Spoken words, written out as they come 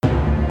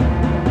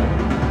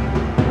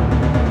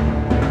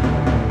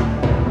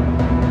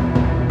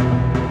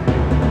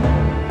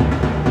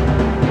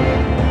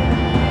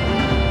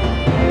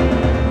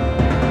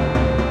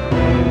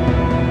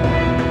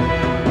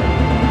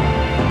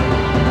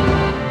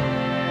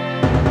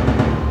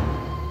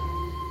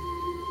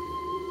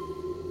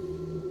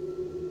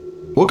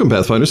Welcome,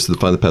 Pathfinders, to the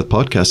Find the Path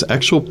podcast,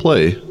 actual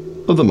play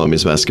of the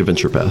Mummy's Mask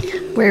Adventure Path.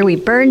 Where we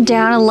burned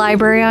down a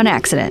library on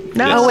accident.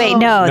 No. Oh, wait,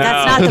 no,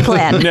 that's not the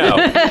plan. No.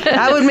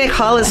 That would make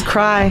Hollis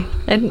cry.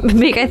 I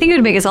think it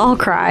would make us all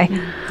cry.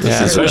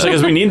 Yeah, especially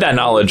because we need that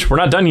knowledge. We're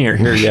not done here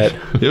yet.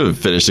 You haven't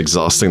finished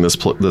exhausting this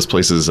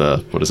place's,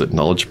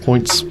 knowledge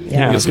points?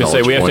 Yeah, I was going to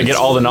say, we have to get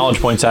all the knowledge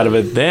points out of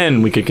it,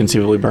 then we could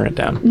conceivably burn it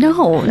down.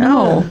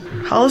 No.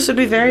 Hollis would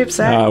be very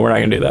upset. We're not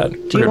going to do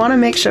that. Do you want to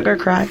make Sugar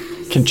cry?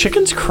 Can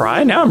chickens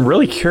cry? Now I'm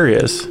really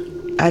curious.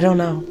 I don't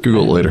know.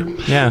 Google it later.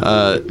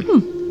 Yeah.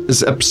 This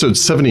is episode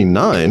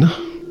 79,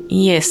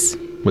 Yes.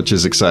 which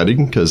is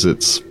exciting because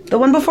it's The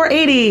one before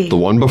 80. the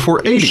one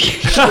before 80.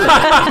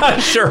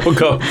 Sure, we'll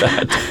go with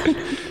that.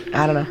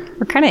 I don't know.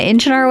 We're kind of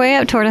inching our way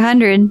up toward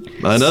 100.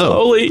 I know.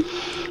 Slowly.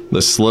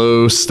 The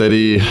slow,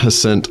 steady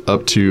ascent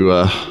up to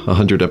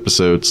 100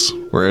 episodes,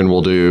 wherein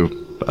we'll do,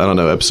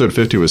 episode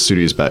 50 was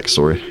Sudi's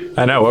backstory.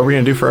 I know. What are we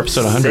going to do for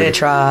episode 100?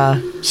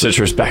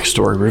 Citra's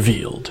backstory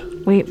revealed.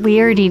 We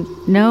already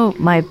know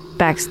my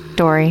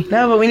backstory.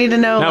 No, but we need to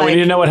know. No, we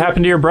need to know what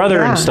happened to your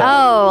brother and stuff.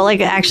 Oh, like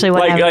actually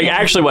what happened. Like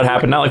actually what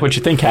happened, not like what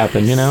you think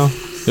happened, you know?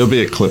 It'll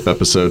be a clip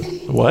episode.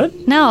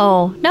 What?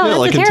 No, that's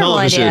like a in terrible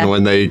television idea.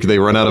 when they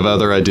run out of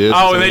other ideas.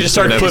 Oh, and they just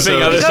start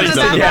clipping other things.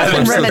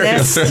 and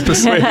reminisce.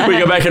 We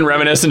go back and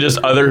reminisce and just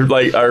other,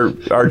 like, our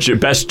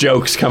best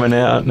jokes coming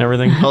out and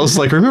everything. I was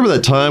like, remember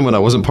that time when I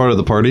wasn't part of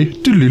the party?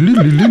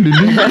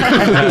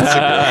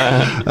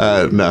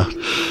 No.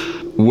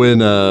 When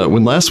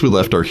last we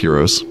left our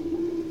heroes,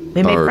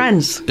 We made our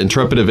friends.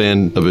 intrepid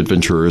band of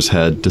adventurers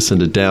had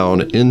descended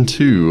down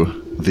into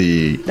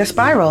the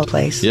spiral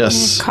place.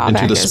 Yes, Kavak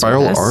into the is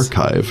Spiral with us.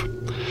 Archive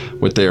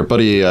with their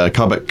buddy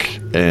Kavak,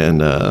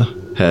 and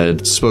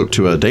had spoke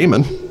to a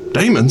Damon.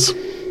 Damons.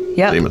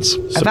 Yep. Demons.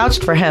 I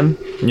vouched for him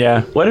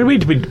Yeah. What did we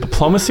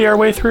diplomacy our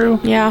way through?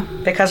 Yeah.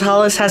 because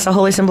Hollis has the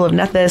holy symbol of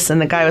Nethys, and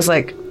the guy was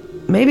like,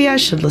 maybe I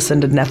should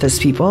listen to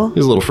Nethys people. He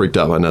was a little freaked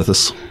out by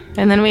Nethys.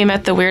 And then we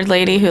met the weird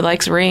lady who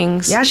likes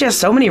rings. Yeah, she has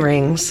so many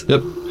rings.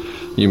 Yep.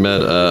 You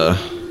met,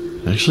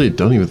 actually,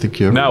 don't even think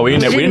you ever... No, we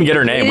didn't get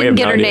her name. We have didn't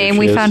get no her idea name. who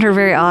We she is. found her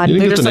very odd. You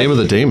didn't get just the name of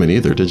the Damon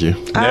either, did you?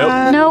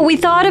 Nope. No, we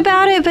thought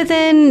about it, but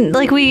then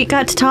we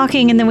got to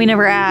talking and then we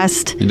never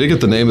asked. You did get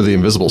the name of the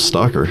invisible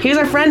stalker. He's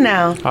our friend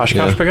now. Oshkosh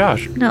Yeah.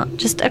 Bagosh. No,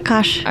 just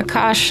Akash.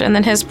 Akash, and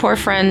then his poor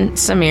friend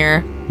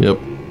Samir. Yep.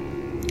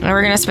 And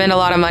we're going to spend a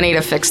lot of money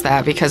to fix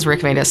that because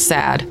Rick made us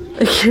sad.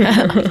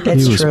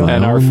 It's true.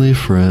 And our- only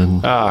friend.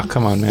 Ah,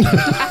 come on, man.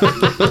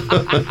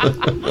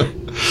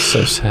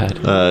 So sad.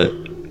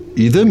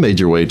 You then made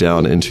your way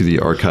down into the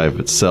archive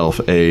itself,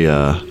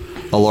 a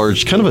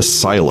large, kind of a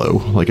silo,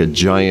 like a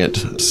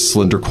giant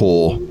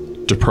cylindrical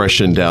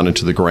depression down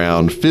into the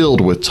ground,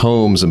 filled with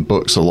tomes and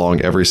books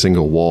along every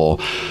single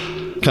wall.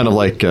 Kind of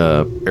like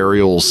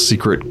Ariel's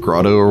secret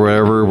grotto or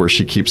whatever, where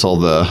she keeps all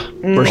the...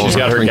 Where she's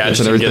got her trinkets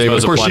gadgets and gizmos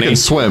Of course, she aplenty. can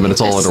swim, and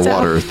it's all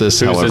underwater. This,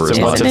 Who's however, it's is and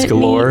not. what's it's Isn't it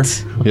galore.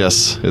 neat?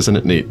 Yes, isn't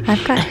it neat?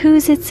 I've got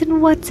who's its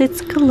and what's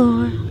its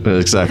galore.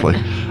 Exactly.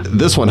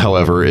 This one,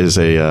 however, is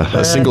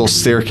a single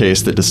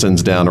staircase that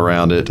descends down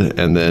around it,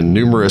 and then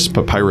numerous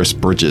papyrus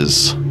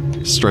bridges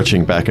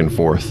stretching back and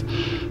forth.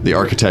 The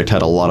architect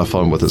had a lot of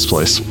fun with this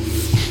place.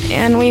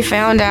 And we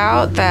found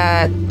out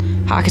that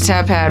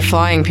Hakatep had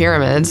flying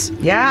pyramids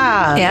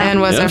Yeah. and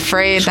was Yeah.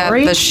 afraid that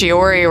Shori? the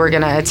Shiori were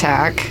going to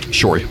attack.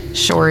 Shori.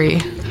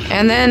 Shori.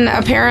 And then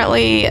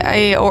apparently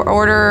a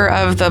order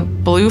of the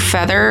blue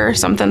feather,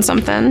 something.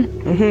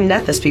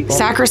 Nethys people.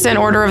 Sacrosanct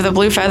Order of the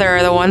Blue Feather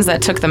are the ones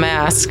that took the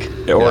mask.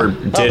 Or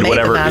made did the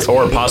whatever, mask.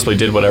 or possibly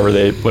did whatever. And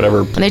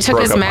they took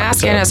broke his up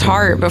mask Hakatep. and his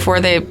heart before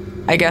they,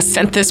 I guess,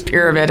 sent this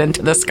pyramid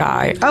into the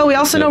sky. Oh, we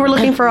also know we're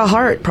looking for a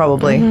heart,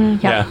 probably.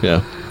 Yeah.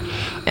 Yeah.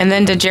 And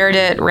then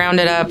Djerdit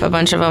rounded up a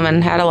bunch of them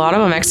and had a lot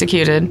of them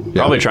executed.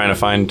 Probably trying to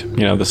find,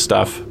 the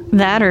stuff.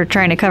 That or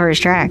trying to cover his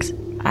tracks.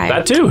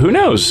 That too. Who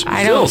knows?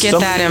 I don't get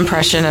that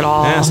impression at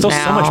all. Yeah, still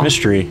now. so much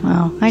mystery.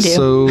 Well, I do.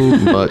 So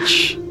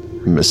much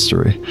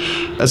mystery.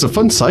 As a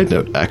fun side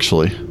note,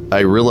 actually, I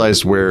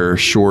realized where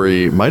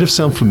Shori might have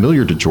sounded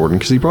familiar to Jordan,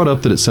 because he brought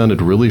up that it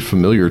sounded really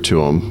familiar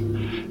to him.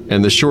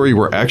 And the Shori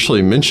were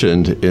actually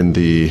mentioned in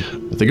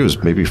I think it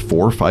was maybe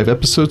 4 or 5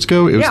 episodes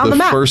ago. It was on the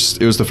map.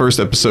 It was the first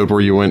episode where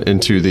you went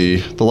into the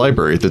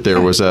library, that there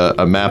was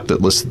a map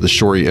that listed the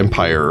Shori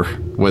Empire,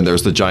 when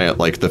there's the giant,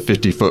 like the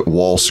 50-foot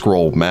wall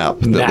scroll map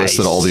that Nice.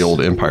 listed all the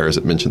old empires.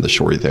 That mentioned the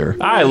Shori there.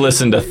 I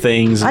listened to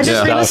things. I And just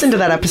stuff. re-listened to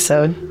that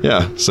episode.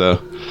 Yeah,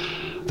 so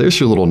there's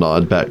your little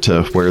nod back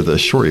to where the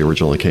Shori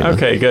originally came in.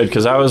 Okay, good.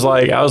 Because I was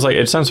like,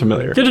 it sounds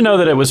familiar. Good to know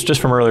that it was just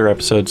from earlier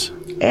episodes.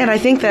 And I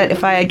think that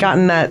if I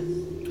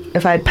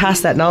had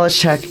passed that knowledge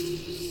check,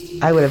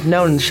 I would have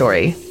known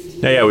Shori.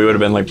 Yeah, we would have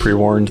been like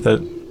pre-warned that.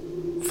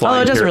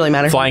 Flying it doesn't really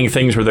matter. Flying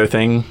things were their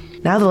thing.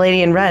 Now the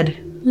lady in red.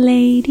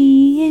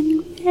 Lady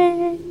in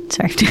red.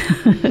 Sorry.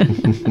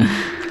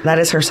 That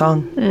is her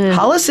song.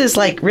 Hollis is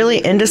like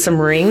really into some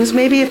rings,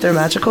 maybe, if they're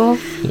magical.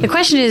 The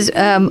question is,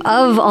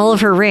 of all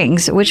of her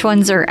rings, which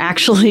ones are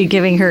actually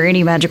giving her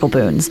any magical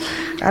boons?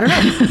 I don't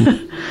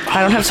know.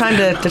 I don't have time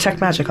to detect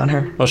magic on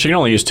her. Well, she can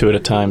only use 2 at a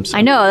time. So.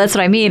 I know, that's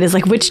what I mean, is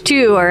like which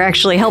two are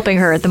actually helping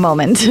her at the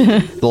moment?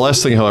 The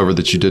last thing, however,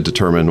 that you did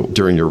determine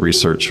during your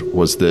research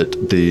was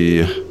that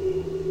the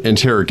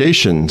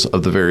interrogations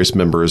of the various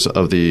members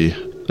of the,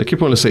 I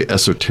keep wanting to say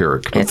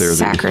esoteric, but It's they're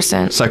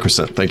sacrosanct.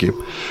 Sacrosanct, thank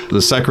you.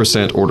 The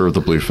Sacrosanct Order of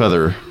the Blue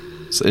Feather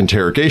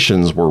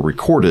interrogations were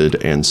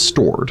recorded and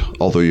stored,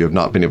 although you have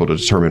not been able to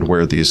determine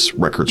where these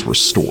records were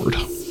stored.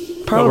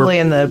 Probably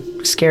in the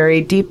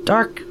scary, deep,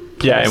 dark.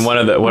 Yeah, in one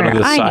of the Where I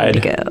need side to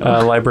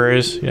go.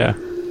 libraries. Yeah.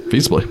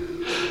 Feasibly.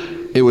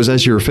 It was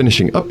as you were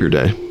finishing up your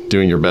day,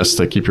 doing your best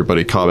to keep your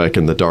buddy Kobek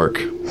in the dark,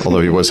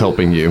 although he was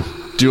helping you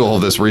do all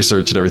this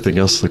research and everything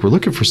else. Like, we're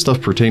looking for stuff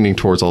pertaining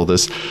towards all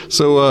this.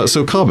 So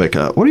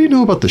Kobek, what do you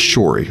know about the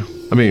Shori?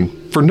 I mean,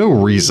 for no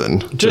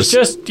reason. Just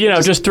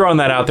throwing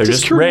that out there.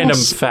 Just random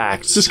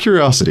facts. Just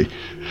curiosity.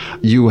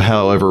 You,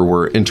 however,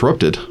 were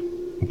interrupted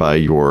by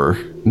your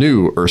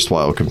new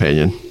erstwhile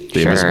companion,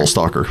 the Invisible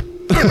Stalker.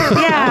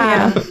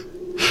 Yeah.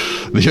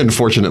 The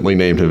unfortunately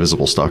named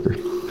Invisible Stalker.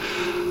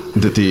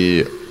 That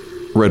the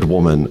Red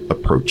Woman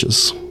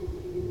approaches.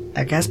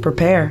 I guess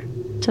prepare.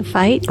 To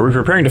fight? Are we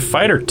preparing to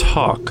fight or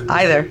talk?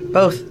 Either.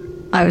 Both.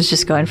 I was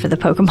just going for the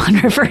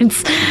Pokemon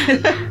reference.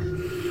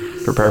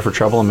 Prepare for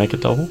trouble and make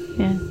it double?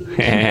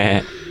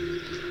 Yeah.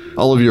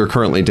 All of you are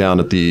currently down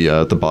at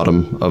the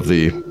bottom of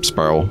the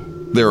spiral.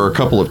 There are a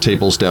couple of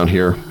tables down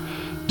here.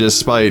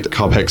 Despite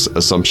Kobek's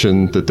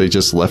assumption that they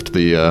just left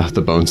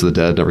the bones of the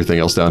dead and everything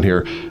else down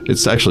here,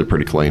 it's actually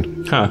pretty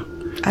clean. Huh.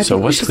 I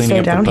think we should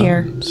stay down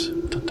here.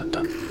 Dun, dun,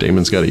 dun.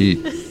 Damon's got to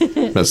eat.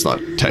 That's not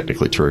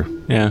technically true.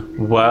 Yeah.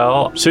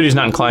 Well, Sudi's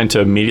not inclined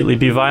to immediately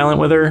be violent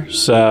with her,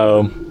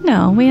 so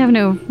No, we have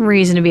no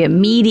reason to be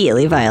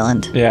immediately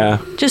violent. yeah.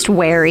 Just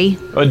wary.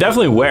 Well,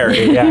 definitely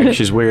wary. Yeah, 'cause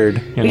she's weird.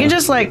 You We know? can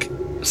just like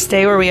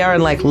stay where we are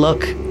and like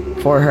look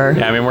for her.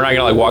 Yeah, I mean, we're not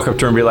gonna like walk up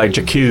to her and be like,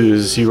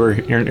 "Jacuz, you're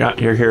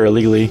here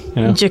illegally,"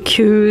 you know.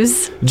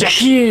 Jacuz.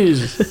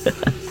 Jacuz.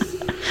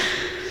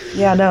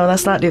 Yeah, no,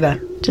 let's not do that.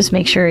 Just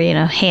make sure,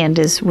 hand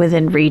is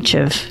within reach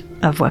of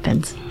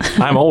weapons.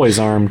 I'm always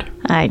armed.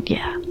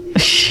 Yeah.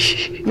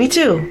 Me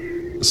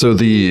too. So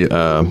the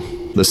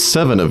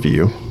 7 of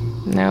you,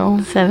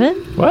 No. 7?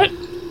 What?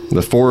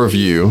 the 4 of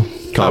you,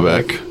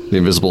 Kobek, the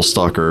Invisible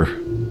Stalker,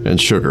 and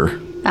Sugar.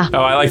 Oh,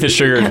 I like the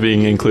sugar is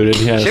being included.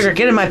 Yes. Sugar,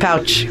 get in my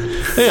pouch.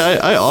 Hey,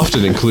 I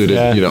often include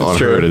it, Yeah, on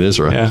true. her and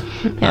Isra.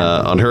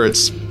 Yeah. On her,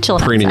 it's Chill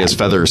preening his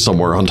outside. feathers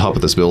somewhere on top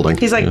of this building.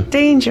 He's like,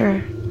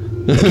 danger.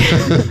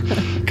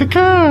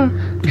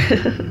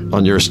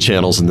 On yours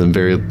channels, and then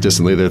very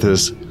distantly there's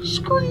this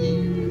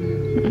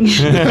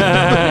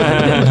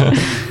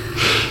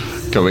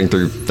coming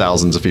through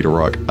thousands of feet of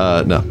rock.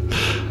 No.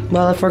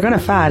 Well, if we're gonna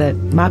fight, it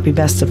might be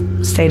best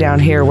to stay down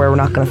here where we're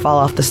not gonna fall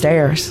off the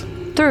stairs.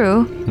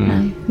 True.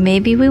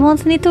 Maybe we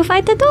won't need to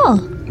fight at all.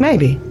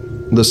 Maybe.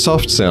 The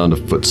soft sound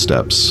of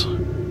footsteps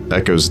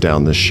echoes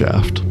down this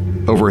shaft.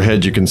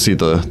 Overhead, you can see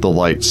the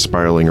light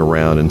spiraling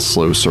around in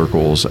slow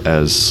circles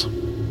as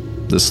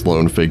this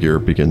lone figure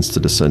begins to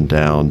descend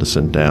down.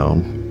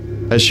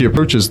 As she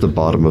approaches the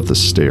bottom of the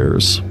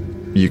stairs,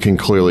 you can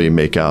clearly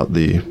make out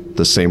the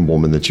same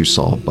woman that you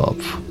saw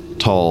above.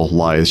 Tall,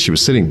 lithe, she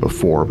was sitting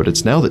before, but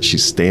it's now that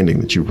she's standing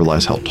that you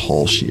realize how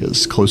tall she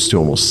is, close to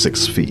almost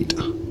 6 feet.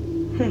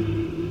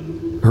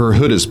 Her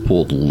hood is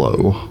pulled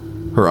low.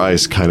 Her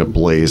eyes kind of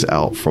blaze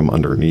out from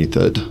underneath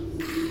it.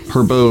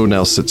 Her bow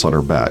now sits on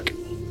her back.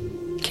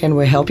 Can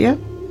we help you?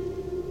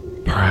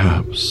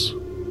 Perhaps.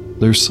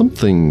 There's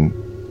something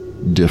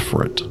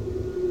different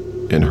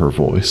in her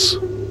voice.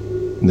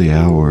 The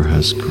hour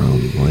has grown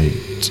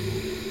late.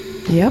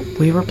 Yep,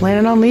 we were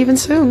planning on leaving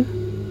soon.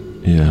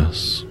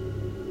 Yes,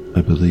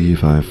 I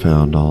believe I have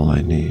found all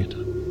I need.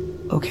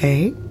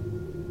 Okay.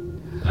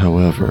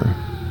 However,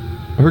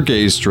 her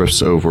gaze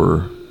drifts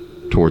over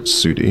towards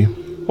Sudi.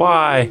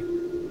 Why?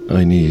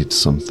 I need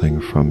something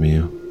from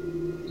you.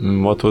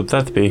 What would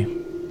that be?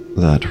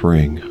 That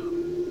ring.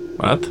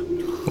 What?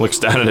 Looks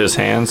down at his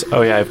hands.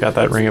 Oh yeah, I've got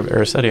that ring of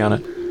Araceti on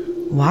it.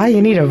 Why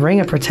you need a ring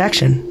of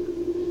protection?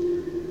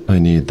 I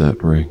need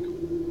that ring.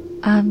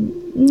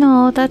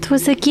 No, that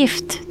was a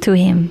gift to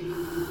him.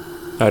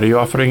 Are you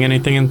offering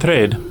anything in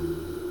trade?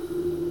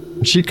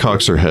 She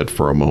cocks her head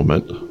for a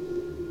moment.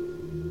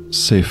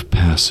 Safe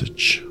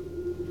passage.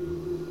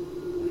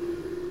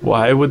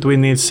 Why would we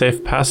need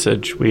safe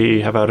passage?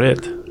 We have a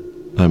writ.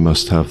 I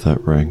must have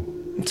that ring.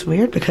 It's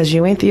weird because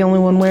you ain't the only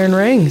one wearing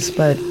rings,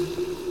 but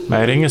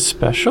My ring is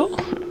special?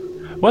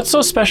 What's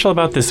so special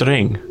about this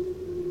ring?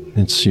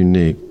 It's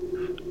unique.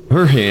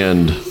 Her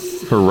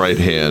right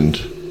hand,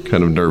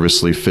 kind of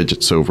nervously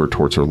fidgets over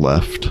towards her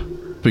left.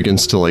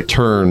 Begins to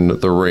turn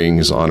the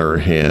rings on her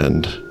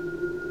hand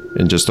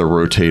in just a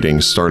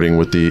rotating, starting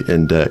with the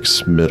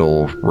index,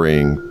 middle,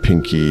 ring,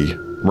 pinky,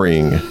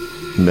 ring,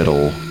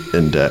 middle,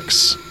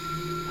 index,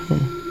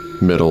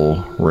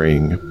 middle,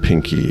 ring,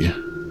 pinky.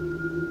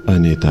 I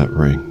need that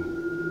ring.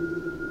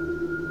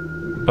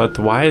 but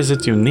why is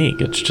it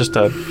unique? It's just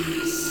a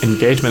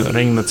engagement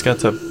ring that's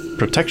got a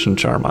protection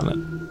charm on it.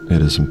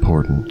 It is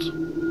important.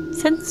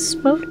 Sense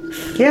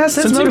motive. Yeah,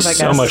 sense motive, I guess.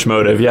 So much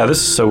motive. Yeah, this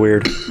is so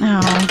weird.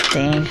 Oh,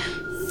 dang.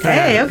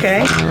 Hey,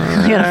 okay.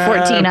 I got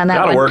a 14 on that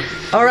That'll one.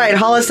 work. All right,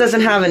 Hollis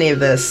doesn't have any of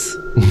this.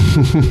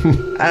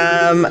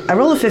 I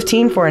roll a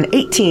 15 for an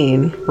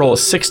 18. Roll a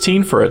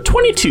 16 for a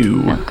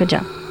 22. Oh, good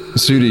job.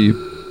 Sudi,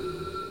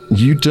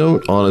 you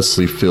don't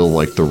honestly feel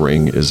like the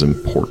ring is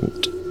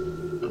important,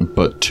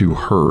 but to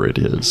her it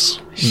is.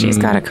 She's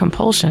got a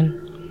compulsion.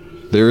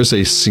 There is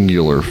a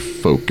singular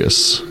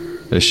focus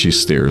as she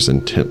stares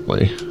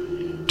intently,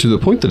 to the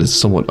point that it's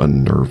somewhat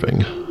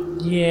unnerving.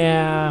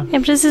 Yeah.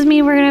 Yep, does this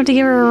mean we're going to have to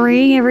give her a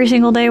ring every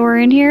single day we're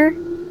in here?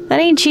 That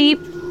ain't cheap.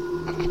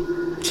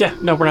 Yeah,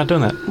 no, we're not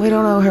doing that. We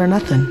don't owe her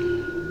nothing.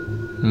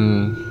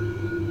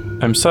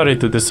 I'm sorry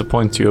to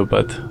disappoint you,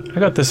 but I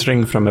got this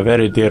ring from a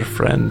very dear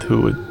friend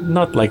who would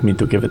not like me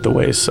to give it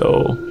away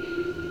so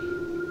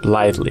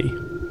blithely.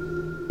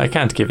 I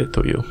can't give it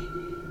to you.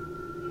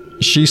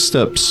 She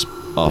steps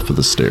off of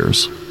the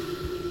stairs.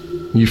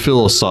 You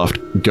feel a soft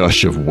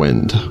gush of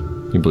wind.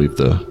 You believe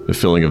the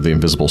feeling of the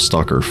invisible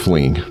stalker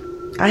fleeing.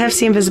 I have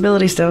see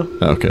invisibility still.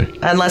 Okay.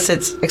 Unless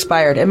it's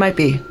expired. It might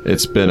be.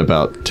 It's been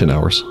about 10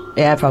 hours.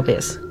 Yeah, it probably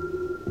is.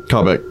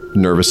 Kalbeck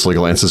nervously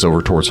glances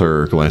over towards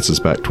her, glances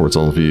back towards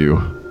all of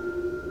you.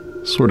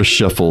 Sort of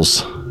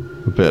shuffles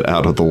a bit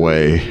out of the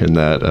way in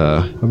that,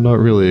 I'm not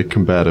really a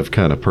combative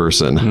kind of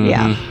person.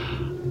 Yeah.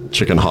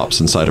 Chicken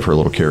hops inside of her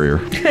little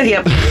carrier.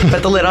 Yep.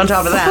 Put the lid on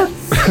top of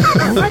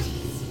that.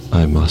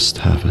 I must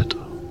have it.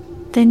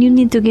 Then you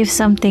need to give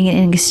something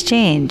in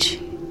exchange.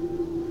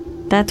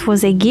 That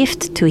was a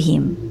gift to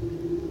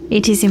him.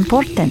 It is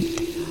important.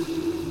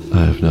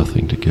 I have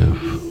nothing to give.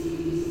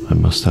 I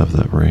must have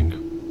that ring.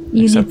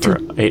 You Except need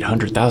for to.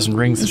 800,000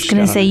 rings. I was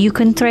going to say, you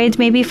can trade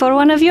maybe for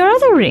one of your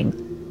other rings.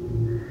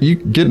 You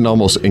get an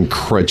almost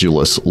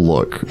incredulous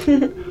look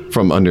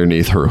from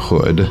underneath her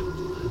hood.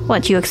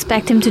 What, you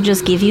expect him to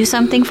just give you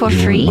something for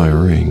free? My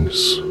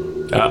rings.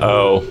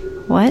 Uh-oh.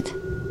 What?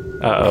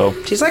 Uh-oh.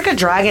 She's like a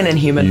dragon in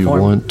human You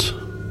form. want...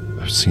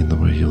 I've seen the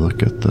way you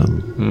look at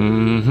them.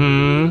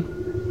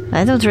 Mm-hmm.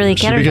 I don't really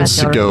She care begins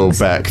about to your go rings.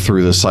 back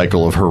through the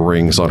cycle of her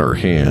rings on her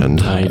hand.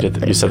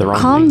 You said the wrong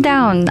Calm thing.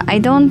 down. I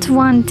don't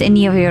want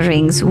any of your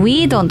rings.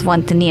 We don't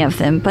want any of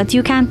them. But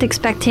you can't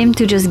expect him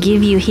to just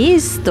give you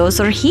his. Those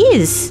are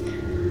his.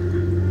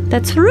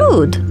 That's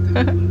rude.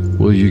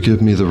 Will you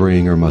give me the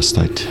ring or must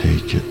I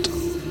take it?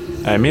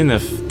 I mean,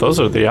 if those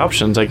are the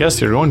options, I guess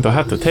you're going to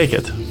have to take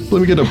it. Let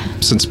me get a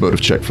sense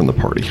motive check from the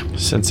party.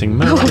 Sensing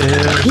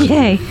motive.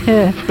 Yay.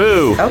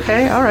 Boo!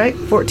 Okay, all right.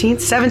 14,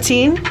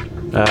 17.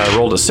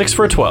 Rolled a 6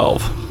 for a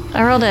 12.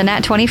 I rolled a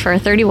nat 20 for a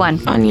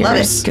 31. On Love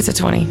yours, it. gets a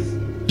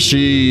 20.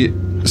 She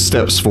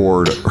steps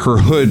forward. Her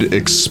hood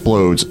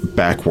explodes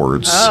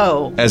backwards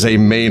Oh. as a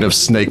mane of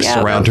snakes Yeah.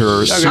 surround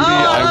her. Sudi,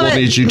 I love will it.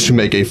 need you to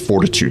make a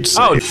fortitude save.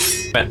 Oh,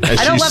 as I don't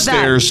she love that.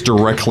 stares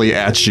directly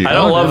at you. I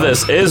don't love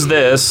this. Is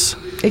this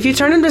If you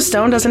turn him to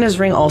stone, doesn't his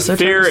ring also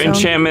fear, turn to stone?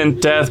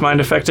 enchantment, death, mind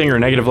affecting, or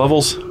negative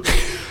levels?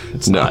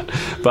 It's No. not.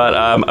 But,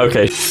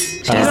 okay.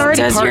 She's already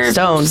Does part your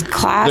stone.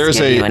 class There's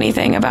give you a-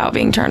 anything about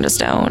being turned to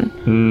stone?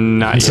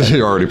 Not yet.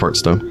 You're already part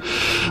stone.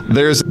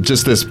 There's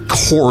just this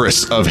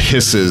chorus of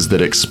hisses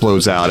that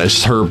explodes out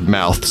as her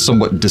mouth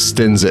somewhat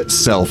distends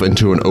itself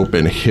into an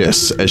open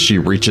hiss as she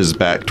reaches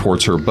back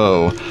towards her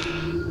bow.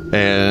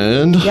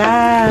 And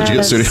Yes. what'd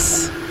you get,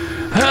 Sudi?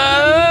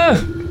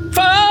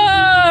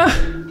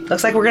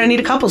 Looks like we're going to need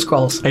a couple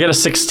scrolls. I got a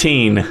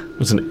 16. It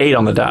was an 8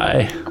 on the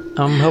die.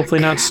 Hopefully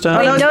not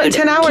stone. Oh, no, it's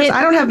been 10 hours.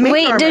 I don't have mage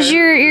Wait, armor. does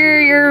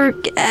your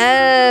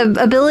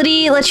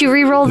ability let you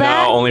re-roll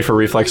that? No, only for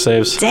reflex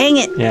saves. Dang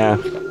it. Yeah.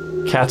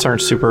 Cats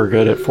aren't super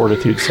good at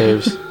fortitude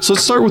saves. So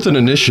let's start with an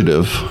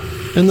initiative,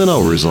 and then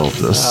I'll resolve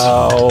this.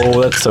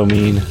 Oh, that's so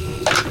mean.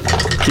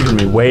 Keeping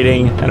me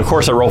waiting. And of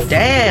course, I roll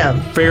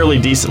Damn. fairly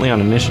decently on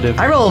initiative.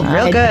 I rolled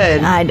real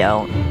good. I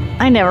don't.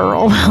 I never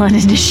roll well on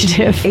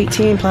initiative.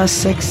 18 plus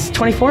 6,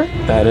 24?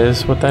 That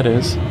is what that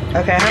is.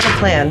 Okay, I have a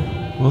plan.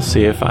 We'll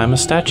see if I'm a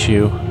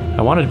statue.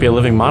 I wanted to be a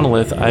living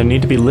monolith. I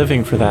need to be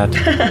living for that.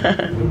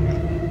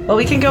 Well,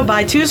 we can go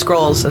buy 2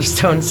 scrolls of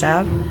stone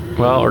salve.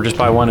 Well, or just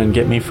buy one and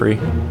get me free.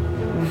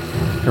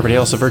 Everybody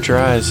else avert your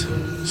eyes.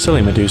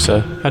 Silly Medusa.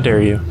 How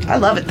dare you? I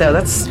love it, though.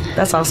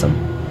 That's awesome.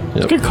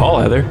 Good call,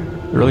 Heather.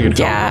 Really good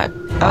call. Yeah.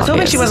 I was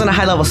hoping she wasn't a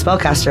high-level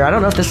spellcaster. I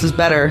don't know if this is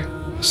better.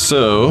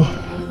 So,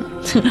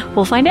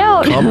 We'll find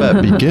out.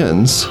 combat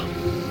begins.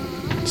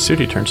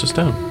 Sudi turns to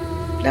stone.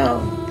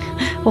 No.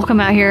 We'll come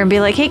out here and be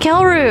like, hey,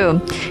 Kelru,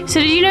 so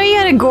did you know you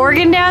had a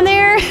Gorgon down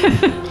there?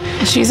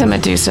 She's a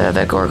Medusa.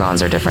 The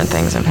Gorgons are different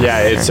things in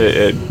Yeah,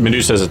 Pathfinder.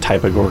 Medusa is a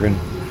type of Gorgon.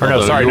 Or no,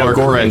 Although sorry, you no, are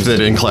correct Gorgons. that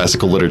in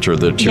classical literature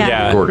that you're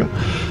Yeah. Gorgon.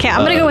 Okay, I'm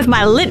going to go with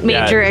my lit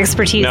major Yeah.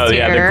 expertise No, here.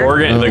 yeah, the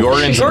Gorgons in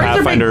Gorgons are big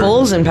Pathfinder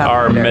bulls in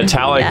are Pathfinder.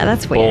 metallic, Yeah,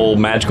 that's weird. bull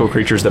magical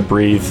creatures that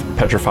breathe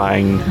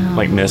petrifying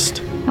like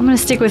mist. I'm going to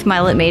stick with my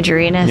lit major,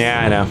 Enos.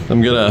 Yeah, I know.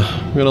 I'm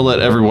gonna let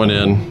everyone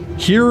in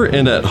here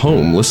and at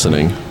home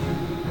listening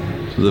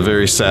to the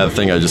very sad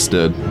thing I just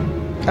did.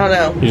 Oh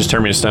no. You just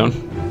turned me to stone?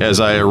 As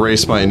I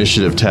erase my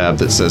initiative tab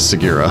that says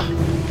Sagira.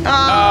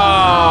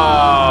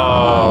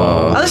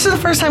 Oh, this is the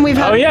first time we've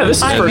had. Oh, yeah, this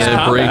is And first then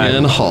time. bring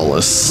in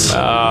Hollis.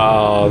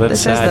 Oh, that's This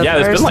is sad. the Yeah,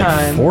 there's first been like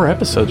time. 4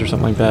 episodes or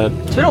something like that.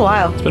 It's been a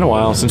while, It's been a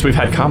while since we've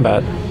had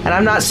combat. and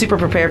I'm not super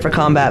prepared for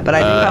combat, but I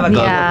do have a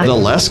The, Yeah. the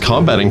last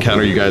combat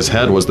encounter you guys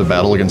had was the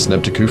battle against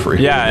Nebtakufri.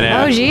 Yeah,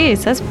 and Oh,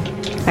 geez, that's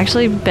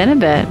actually been a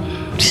bit.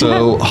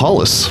 So,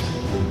 Hollis,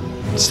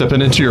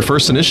 stepping into your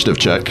first initiative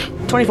check.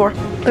 24.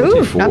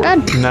 Ooh, not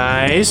bad.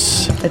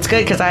 nice. It's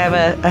good because I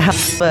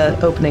have a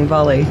opening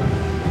volley.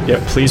 Yeah,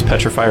 please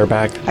petrify her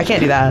back. I can't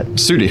do that.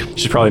 Sudi,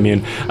 She's probably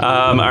immune.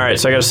 All right,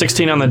 so I got a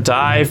 16 on the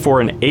die for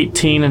an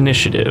 18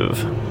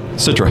 initiative.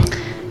 Citra.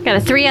 Got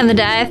a 3 on the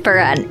die for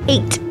an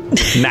 8.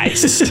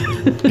 Nice.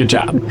 Good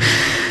job.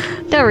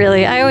 Not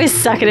really. I always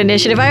suck at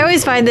initiative. I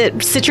always find that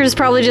Citra is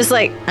probably just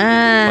like,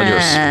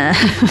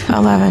 yours.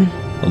 11.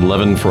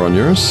 11 for on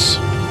yours.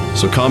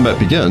 So combat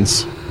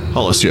begins.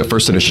 Hollis, you have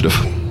first initiative.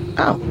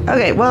 Oh,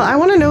 okay. Well, I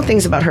want to know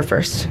things about her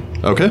first.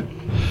 Okay.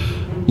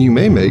 You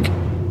may make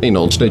a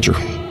knowledge nature.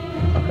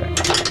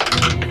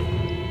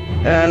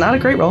 Not a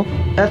great roll.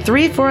 A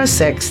 3 for a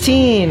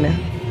 16.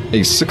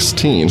 A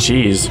 16.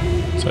 Jeez.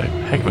 It's a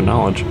heck of a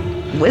knowledge.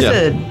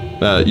 Wizard.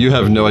 You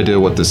have no idea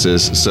what this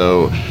is,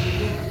 so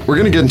we're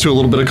going to get into a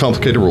little bit of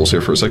complicated rules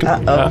here for a second.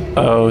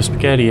 Uh-oh,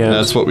 SpaghettiOs.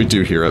 That's what we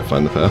do here at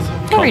Find the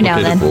Path. Every now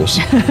and then.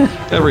 Complicated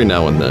rules. Every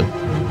now and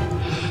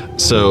then.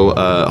 So,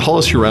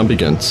 Hollis, your round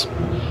begins.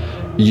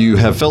 You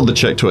have failed the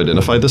check to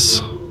identify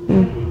this,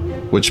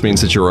 which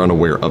means that you're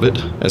unaware of it,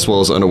 as well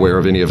as unaware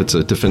of any of its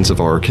defensive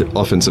or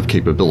offensive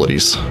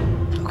capabilities.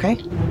 Okay.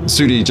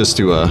 Sudi, just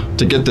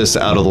to get this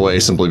out of the way,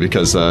 simply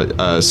because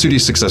Sudi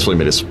successfully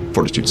made his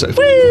fortitude save.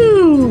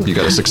 Woo! You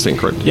got a 16,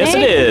 correct? Yes, it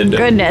did.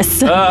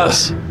 Goodness.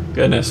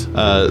 Goodness.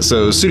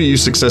 So, Sudi, you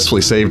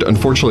successfully saved.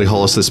 Unfortunately,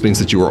 Hollis, this means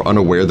that you are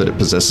unaware that it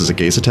possesses a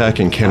gaze attack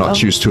and cannot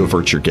choose to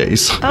avert your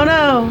gaze. Oh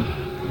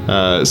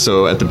no.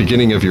 So, at the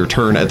beginning of your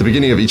turn, at the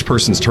beginning of each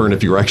person's turn,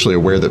 if you're actually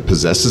aware that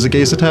possesses a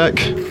gaze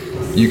attack,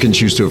 you can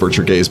choose to avert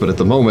your gaze, but at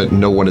the moment,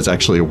 no one is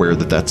actually aware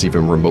that that's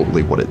even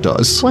remotely what it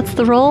does. What's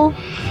the roll?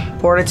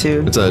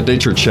 Fortitude. It's a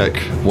nature check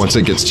once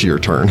it gets to your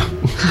turn.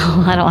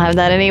 Oh, I don't have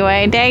that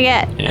anyway. Dang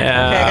it.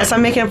 Yeah. Okay, I guess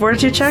I'm making a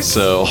fortitude check.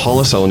 So,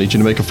 Hollis, I'll need you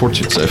to make a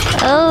fortitude save.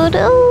 Oh,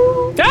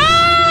 no.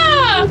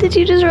 Ah! Did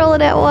you just roll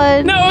it at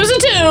 1? No, it was a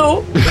 2.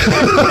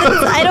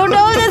 I don't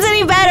know if that's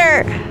any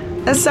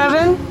better. A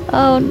 7.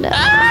 Oh, no.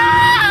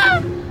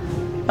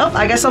 Oh,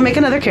 I guess I'll make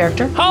another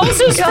character.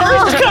 Hollis's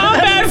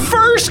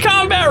first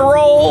combat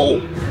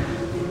roll.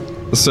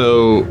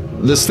 So,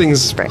 this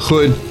thing's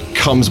hood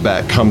comes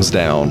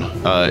down.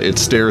 It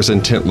stares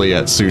intently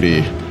at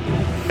Sudi.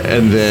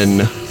 And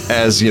then,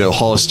 as,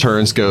 Hollis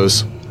turns,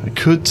 goes, I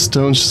could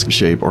stone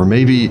shape, or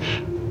maybe...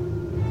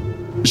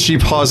 She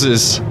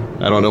pauses.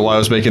 I don't know why I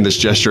was making this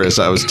gesture as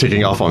I was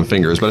ticking off on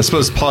fingers, but I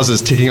suppose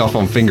pauses ticking off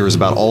on fingers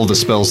about all the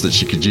spells that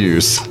she could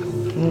use.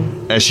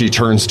 As she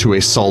turns to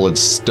a solid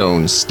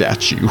stone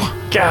statue.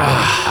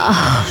 God.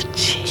 Oh,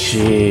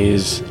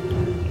 jeez.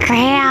 Jeez.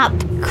 Crap.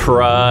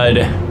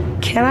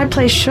 Crud. Can I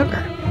play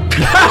sugar?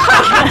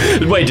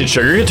 Wait, did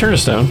Sugar get turned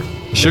to stone?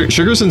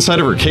 Sugar's inside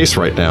of her case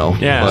right now.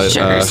 Yeah. but,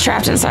 Sugar's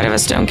trapped inside of a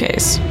stone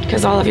case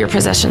because all of your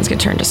possessions get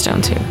turned to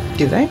stone too.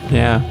 Do they?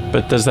 Yeah,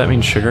 but does that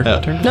mean Sugar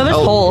got turned? No, there's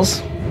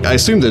holes. I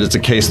assume that it's a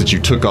case that you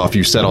took off,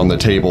 you set on the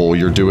table,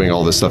 you're doing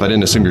all this stuff. I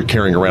didn't assume you're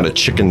carrying around a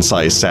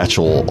chicken-sized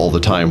satchel all the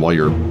time while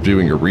you're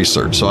doing your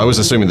research. So I was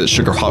assuming that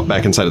Sugar hopped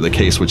back inside of the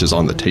case, which is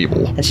on the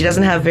table. And she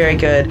doesn't have very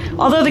good.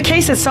 Although the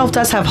case itself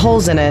does have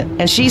holes in it,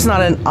 and she's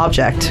not an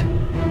object.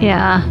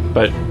 Yeah.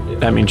 But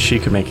that means she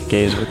could make a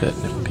gaze with it.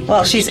 And it would be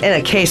Well, she's in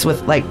a case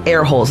with like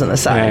air holes in the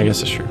side. yeah, I guess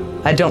that's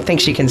true. I don't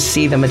think she can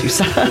see the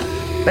Medusa.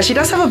 But she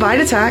does have a bite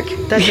attack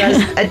that does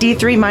a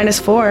D3 minus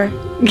 4.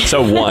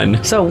 So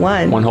 1. So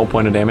 1. 1 whole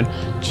point of damage.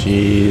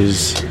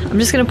 Jeez. I'm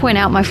just going to point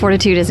out my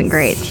fortitude isn't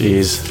great.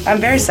 Jeez. I'm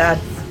very sad.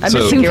 I'm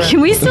So- just Can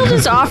we still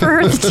just offer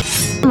her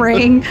the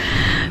ring?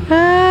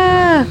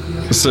 Ah.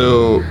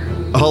 So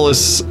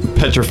Hollis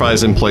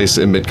petrifies in place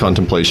in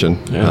mid-contemplation.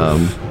 Yeah.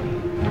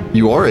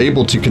 You are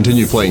able to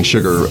continue playing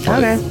Sugar, but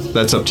Okay.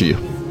 that's up to you.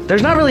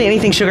 There's not really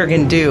anything Sugar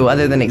can do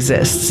other than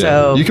exist.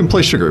 So You can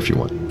play Sugar if you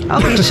want.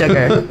 I'll be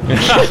Sugar.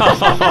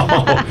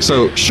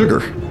 So,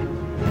 Sugar.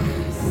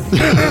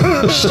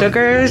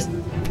 Sugar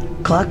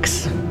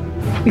clucks.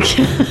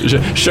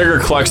 Sugar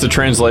clucks the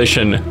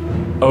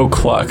translation. Oh,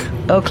 cluck.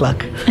 Oh,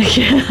 cluck.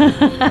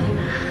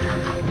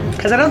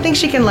 Because I don't think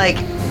she can, like...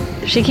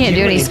 She can't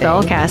do any anything.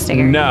 spell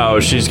casting. Or No,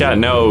 she's got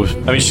no. I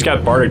mean, she's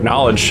got bardic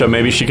knowledge, so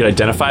maybe she could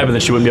identify, but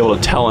then she wouldn't be able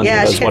to tell anyone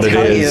Yeah, she can what it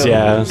tell is. you.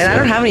 Yeah. And I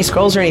don't have any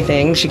scrolls or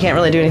anything. She can't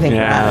really do anything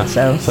Yeah. for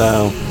that,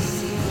 so...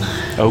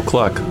 Oh,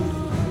 cluck.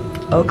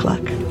 Oh,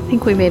 cluck. I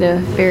think we made a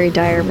very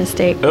dire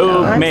mistake.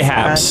 Oh, I'm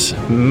mayhaps.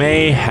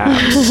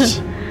 Mayhaps.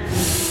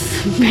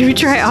 Maybe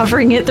try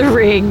offering it the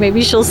ring.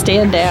 Maybe she'll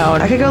stand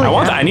down. I could go like I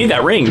want that. that. I need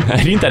that ring.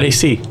 I need that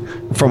AC.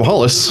 From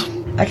Hollis.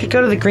 I could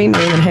go to the green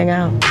room and hang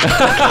out.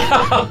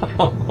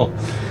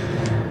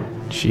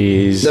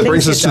 Jeez. That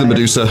brings Things us to get the dire.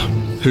 Medusa,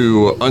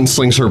 who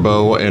unslings her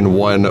bow and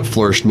one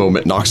flourished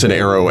moment knocks an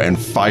arrow and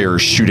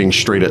fires, shooting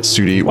straight at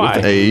Sudi Why?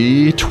 with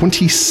a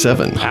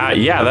 27.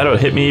 Yeah, that'll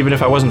hit me even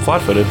if I wasn't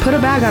flat-footed. Put a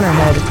bag on her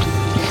head.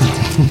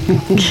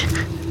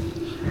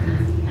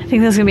 I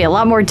think that's gonna be a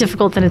lot more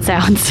difficult than it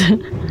sounds.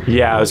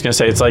 Yeah, I was gonna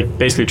say it's like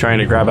basically trying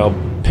to grab a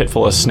pit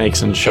full of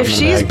snakes and shove If them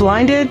in a she's bag.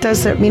 blinded,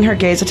 does that mean her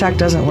gaze attack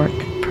doesn't work?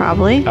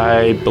 Probably.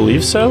 I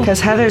believe so. Because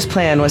Heather's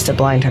plan was to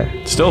blind her.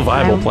 Still a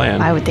viable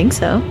plan. I would think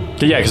so.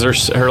 Yeah,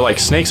 because her like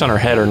snakes on her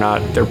head are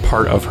not. They're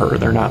part of her.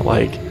 They're not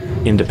like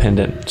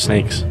independent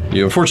snakes.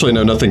 You unfortunately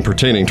know nothing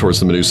pertaining towards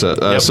the Medusa.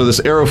 Yep. So this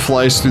arrow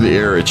flies through the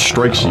air, it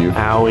strikes you,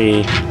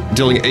 Owie.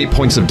 dealing 8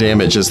 points of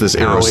damage as this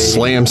arrow Owie.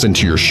 slams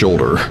into your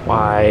shoulder.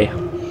 Why?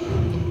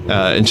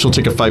 And she'll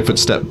take a 5-foot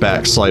step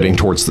back, sliding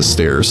towards the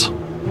stairs.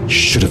 You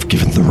should have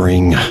given the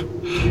ring.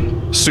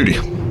 Sudi.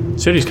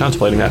 Sudi's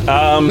contemplating that.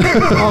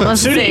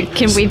 Almost Sudi. say,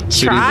 can we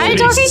try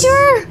Sudi's- talking to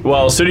her?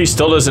 Well, Sudi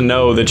still doesn't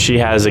know that she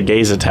has a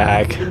gaze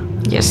attack.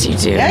 Yes, you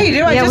do. Yeah, you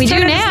do. I Yeah, just we do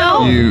turned it now.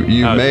 stone.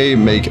 You may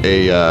make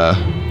a...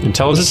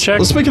 Intelligence check?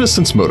 let's make it a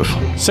sense motive.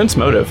 Sense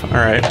motive. All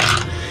right.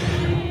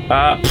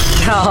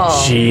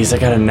 Oh. Jeez, I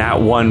got a nat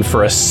 1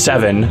 for a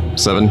 7.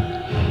 7.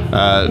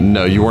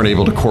 No, you weren't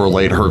able to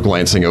correlate her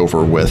glancing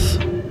over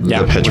with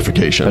Yeah. the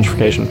petrification.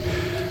 Petrification.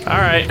 All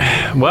right.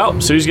 Well,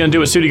 Sudi's gonna do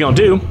what Sudi gonna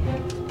do.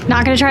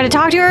 Not gonna try to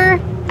talk to her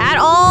at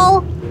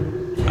all?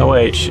 Oh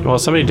wait. Well,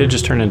 somebody did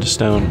just turn into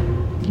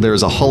stone.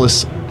 There's a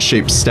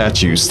Hollis-shaped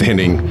statue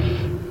standing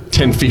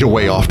 10 feet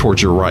away off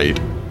towards your right.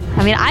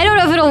 I mean, I don't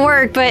know if it'll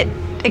work, but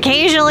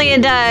occasionally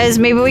it does.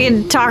 Maybe we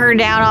can talk her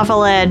down off a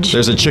ledge.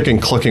 There's a chicken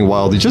clucking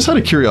wildly. Just out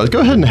of curiosity, go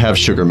ahead and have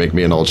Sugar make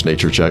me a knowledge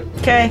nature check.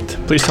 Okay.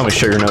 Please tell me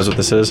Sugar knows what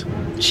this is.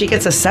 She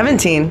gets a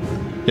 17.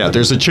 Yeah,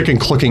 there's a chicken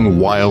clucking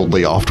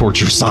wildly off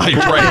towards your side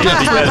right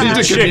now. Ready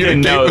to Chicken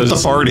communicate with the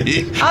knows.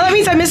 party. Oh, that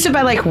means I missed it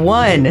by like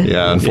 1.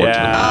 Yeah, unfortunately.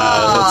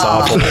 Yeah, that's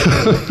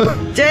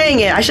awful.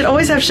 Dang it. I should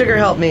always have Sugar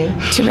help me.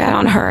 Too bad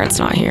on her, it's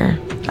not here.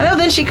 I know,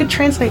 then she could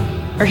translate.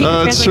 Or he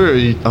could That's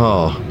translate. true.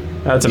 Oh.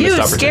 That's a missed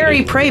You opportunity.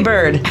 scary prey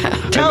bird.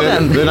 Tell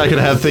Then, them. then I could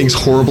have things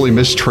horribly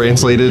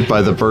mistranslated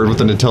by the bird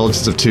with an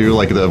intelligence of 2,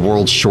 like the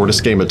world's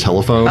shortest game of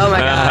telephone. Oh my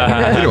god.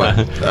 Anyway,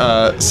 sadly,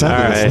 that's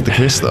Alright. not the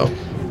case, though.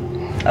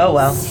 Oh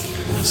well.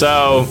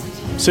 So,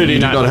 Sudi You do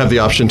not have the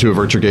option to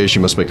avert your gaze.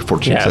 You must make a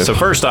fortune Yeah, save. so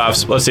first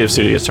off, let's see if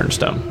Sudi gets turned to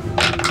stone.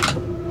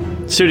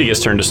 Sudi gets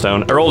turned to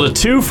stone. I rolled a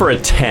 2 for a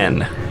 10.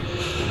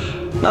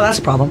 No, that's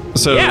a problem.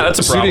 So Yeah, that's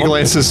a Sudi problem.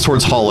 glances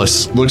towards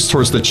Hollis, looks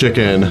towards the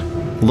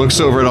chicken, looks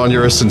over at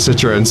Onuris and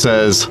Citra and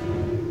says,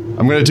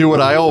 I'm going to do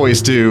what I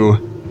always do,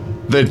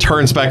 then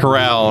turns back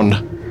around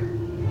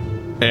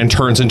and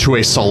turns into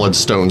a solid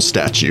stone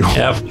statue.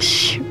 Yep.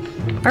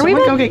 Are we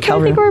Someone about, go get I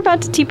Calvin. think we're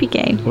about to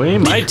TPK. We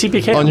might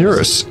TPK.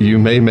 Onuris, you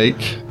may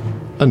make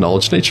a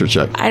knowledge nature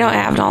check. I don't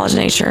have knowledge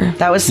nature.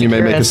 That was You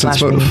may make a Secret sense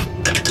slash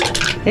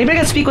motive. me. Anybody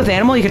can speak with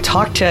animal? You could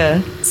talk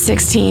to.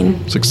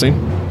 16. 16.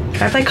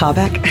 Can I play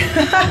callback?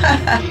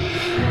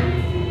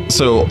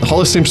 So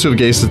Hollis seems to have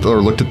gazed at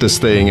or looked at this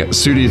thing.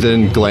 Sudi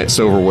then glanced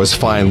over, was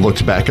fine,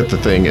 looked back at the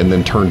thing, and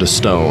then turned to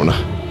stone.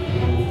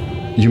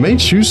 You may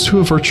choose to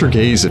avert your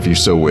gaze if you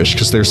so wish,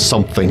 because there's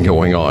something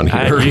going on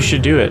here. You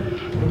should do it.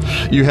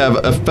 You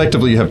have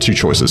 2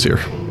 choices here.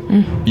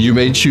 You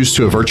may choose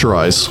to avert your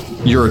eyes.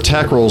 Your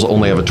attack rolls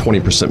only have a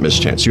 20%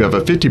 mischance. You have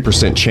a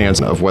 50%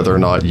 chance of whether or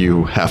not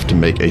you have to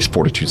make a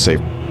fortitude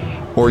save.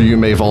 Or you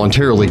may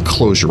voluntarily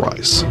close your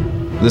eyes.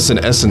 This in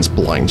essence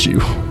blinds you,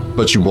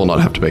 but you will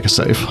not have to make a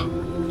save.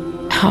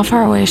 How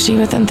far away is she?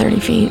 Within 30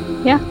 feet.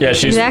 Yeah. Yeah,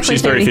 she's exactly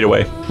 30 feet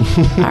away.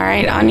 All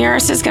right,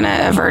 Onuris is going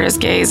to avert his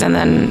gaze and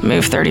then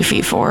move 30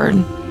 feet forward.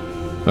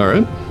 All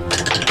right.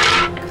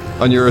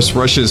 Onuris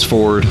rushes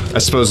forward, I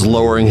suppose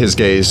lowering his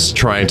gaze,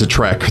 trying to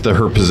track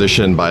her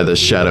position by the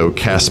shadow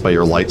cast by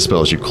your light spell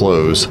as you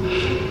close.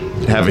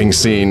 Having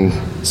seen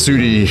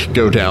Sudi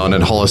go down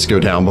and Hollis go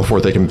down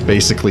before they can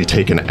basically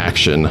take an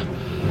action,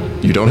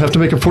 you don't have to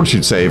make a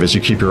fortitude save as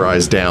you keep your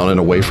eyes down and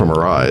away from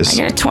her I eyes.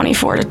 get a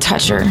 24 to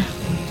touch her.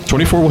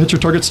 24 will hit your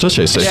target's touch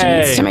AC. She Yay.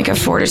 needs to make a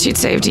fortitude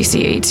save,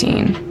 DC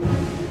 18.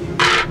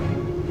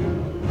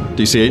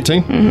 DC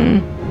 18?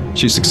 Mm-hmm.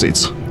 She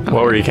succeeds.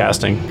 What were you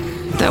casting?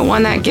 The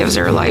one that gives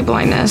her light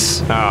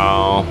blindness.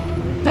 Oh.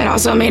 That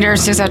also made her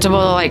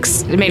susceptible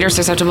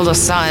to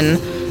sun.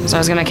 So I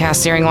was gonna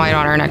cast Searing Light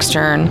on her next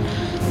turn,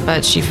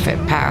 but she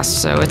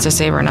passed, so it's a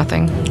save or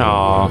nothing.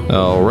 Oh.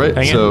 All right,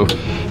 Hang so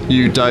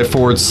you dive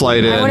forward,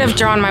 slide in. I would have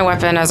drawn my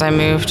weapon as I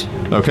moved.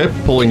 Okay,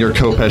 pulling your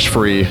Kopesh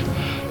free,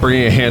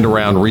 bringing a hand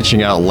around,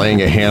 reaching out,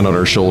 laying a hand on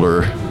her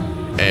shoulder,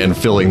 and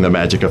feeling the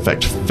magic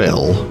effect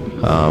fill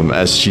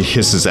as she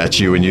hisses at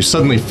you, and you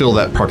suddenly feel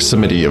that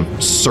proximity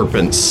of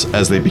serpents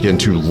as they begin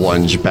to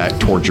lunge back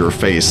towards your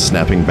face,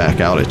 snapping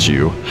back out at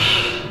you.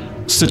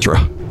 Citra,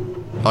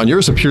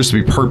 Onuris appears to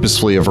be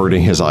purposefully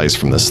averting his eyes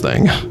from this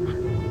thing.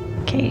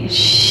 Okay,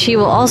 she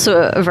will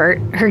also avert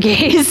her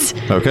gaze.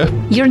 Okay?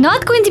 You're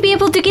not going to be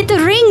able to get the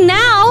ring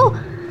now.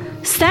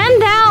 Stand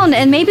down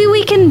and maybe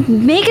we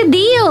can make a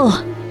deal.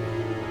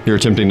 You're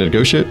attempting to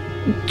negotiate?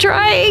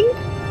 Trying.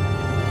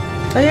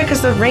 Oh yeah,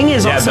 because the ring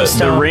is Yeah, also the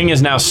stone. ring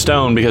is now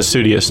stone because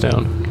Sudi is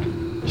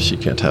stone. She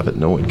can't have it.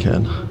 No one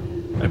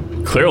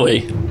can.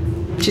 Clearly.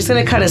 She's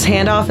gonna cut his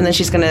hand off, and then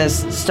she's gonna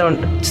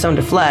stone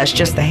to flesh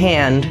just the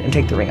hand and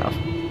take the ring off.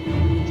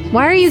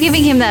 Why are you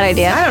giving him that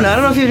idea? I don't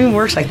know if it even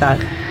works like that.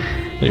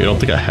 You don't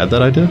think I had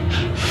that idea?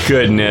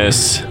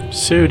 Goodness.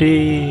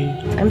 Sudi.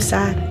 I'm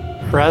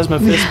sad. Plasma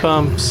fist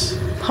bumps.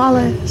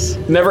 Hollis.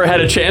 Never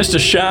had a chance to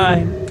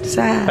shine. A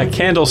Sad.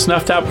 candle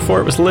snuffed out before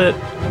it was lit.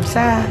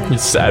 Sad.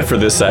 It's sad for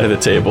this side of the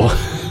table.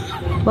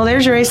 Well,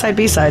 there's your A side,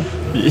 B side.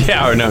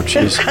 Yeah, or no,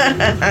 jeez.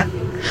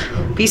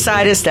 B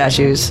side is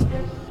statues.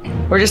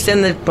 We're just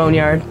in the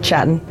boneyard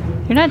chatting.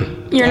 You're not.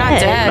 You're not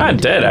dead. Not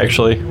dead,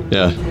 actually.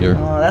 Yeah, you're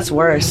Oh, that's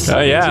worse.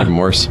 Oh, yeah. even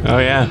worse. Oh,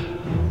 yeah.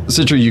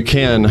 Citra, you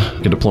can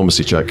get a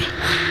diplomacy check.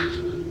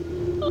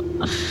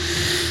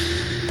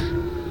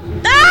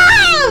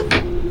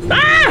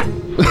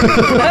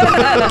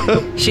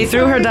 She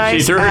threw her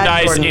dice. She threw her at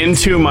dice Jordan.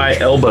 into my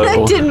elbow.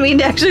 I didn't mean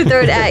to actually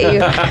throw it at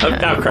you.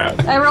 Oh, crap.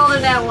 I rolled a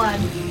nat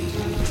 1.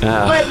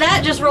 But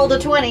that just rolled a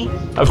 20.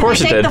 Of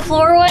course it Take did. the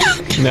floor one.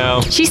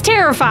 No. She's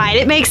terrified.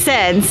 It makes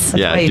sense.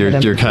 Yeah, why you hit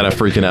him. you're kind of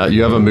freaking out.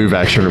 You have a move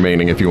action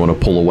remaining if you want to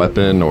pull a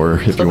weapon or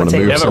if you want to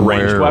You move You have a somewhere.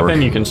 ranged or-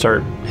 weapon you can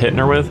start hitting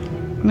her with?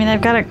 I mean,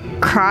 I've got a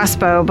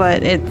crossbow,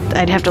 but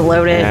I'd have to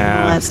load it and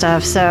Yeah. all that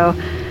stuff. So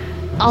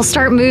I'll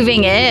start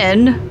moving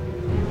in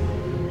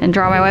and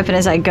draw my weapon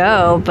as I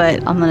go,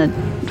 but I'm going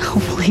to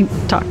hopefully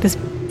talk this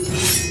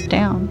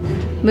down.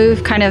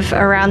 Move kind of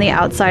around the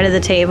outside of the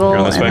table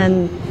Going this and way?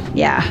 then,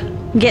 yeah,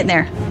 I'm getting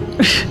there.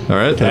 All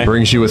right, Okay. that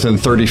brings you within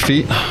 30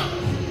 feet.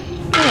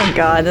 Oh,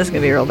 God, this is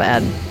going to be real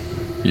bad.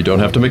 You don't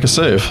have to make a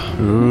save.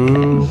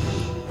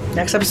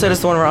 Next episode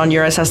is the one where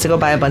Onuris has to go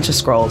buy a bunch of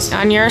scrolls.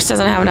 Onuris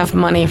doesn't have enough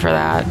money for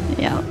that.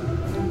 Yeah.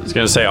 I was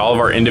going to say all of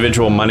our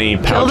individual money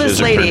Kill pouches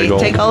this are turned to lady,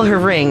 gold. take all her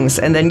rings,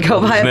 and then go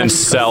buy a and then bunch of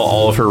sell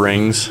all of her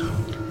rings.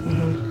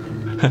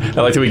 I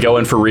like that we go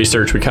in for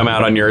research. We come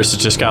out on yours.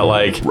 It's just got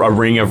like a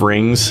ring of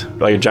rings,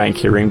 like a giant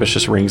key ring, but it's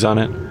just rings on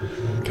it.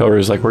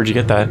 Kelru's like, "Where'd you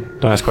get that?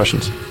 Don't ask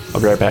questions.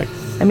 I'll be right back."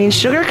 I mean,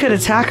 Sugar could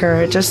attack her.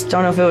 I just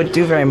don't know if it would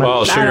do very much.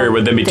 Well, Sugar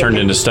would then be turned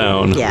into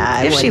stone. Yeah,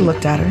 I if she wouldn't.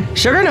 looked at her.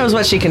 Sugar knows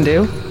what she can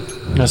do.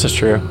 Yes, that's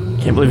true.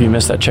 Can't believe you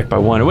missed that check by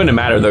one. It wouldn't have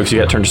mattered though, because you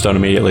got turned to stone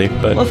immediately.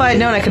 But Well, if I had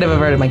known, I could have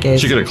averted my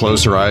gaze. She could have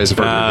closed her eyes,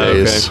 averted her okay.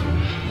 gaze.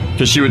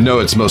 Because she would know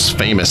its most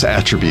famous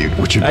attribute,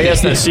 which would be... I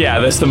guess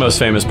that's the most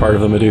famous part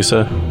of the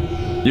Medusa.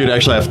 You'd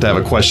actually have to have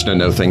a question to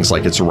know things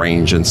like its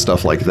range and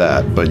stuff like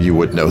that, but you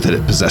would know that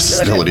it possesses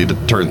the ability to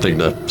turn thing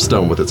to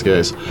stone with its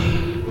gaze.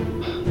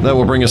 That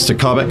will bring us to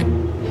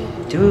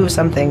Kabek. Do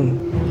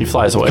something. He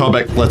flies away.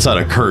 Kabek lets out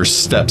a curse,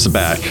 steps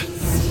back,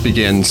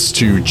 begins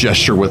to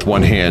gesture with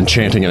one hand,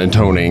 chanting and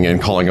intoning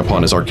and calling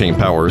upon his arcane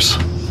powers.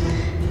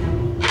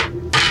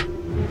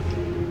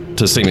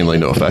 To seemingly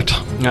no effect.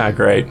 Ah,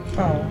 great.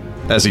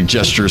 As he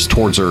gestures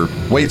towards her,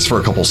 waits for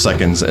a couple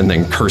seconds, and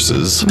then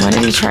curses. What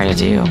did he try to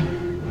do?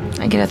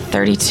 I get a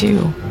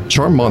 32.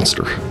 Charm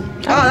monster. Oh,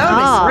 that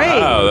would Oh. be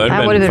great. Oh, that'd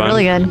That would have been fun.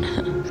 really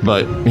good.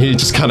 But he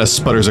just kind of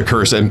sputters a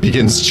curse and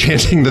begins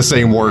chanting the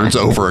same words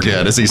over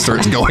again as he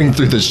starts going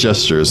through his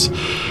gestures.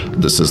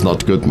 This is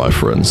not good, my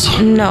friends.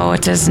 No,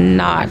 it is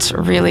not.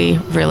 Really,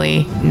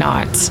 really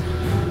not.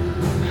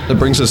 That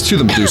brings us to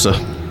the Medusa.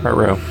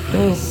 Ruh-roh.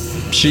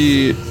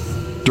 She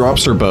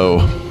drops her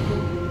bow,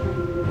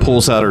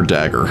 pulls out her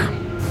dagger,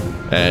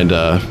 and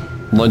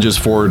lunges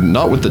forward,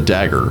 not with the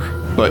dagger,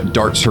 but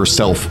darts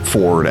herself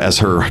forward as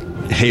her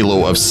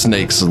halo of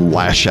snakes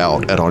lash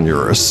out at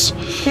Onuris.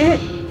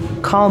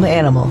 Calm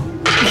animal.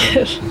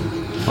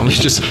 You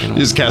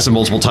just cast it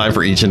multiple times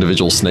for each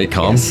individual snake.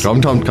 Calm.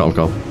 Calm.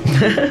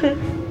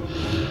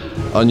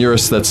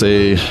 Onuris, that's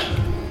a...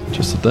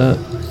 just at that.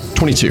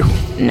 22.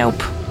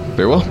 Nope.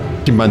 Very well.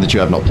 Keep in mind that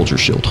you have not pulled your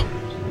shield.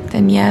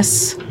 Then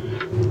yes.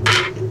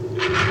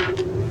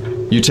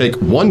 You take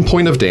 1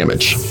 point of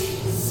damage.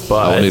 But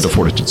I will need a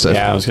fortitude save.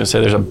 yeah, I was gonna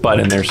say there's a butt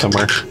in there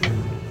somewhere.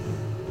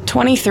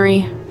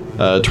 23.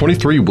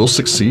 23 will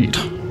succeed.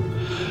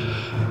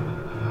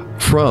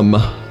 From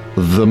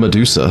the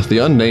Medusa, the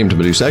unnamed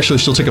Medusa. Actually,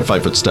 she'll take a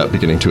 5-foot step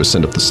beginning to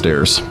ascend up the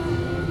stairs.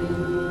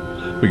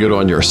 We go to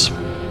Onuris.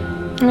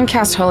 I'm gonna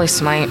cast Holy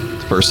Smite.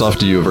 First off,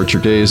 do you avert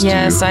your gaze?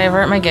 Yes, I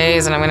avert my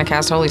gaze and I'm gonna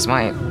cast Holy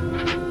Smite.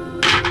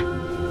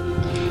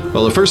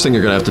 Well, the first thing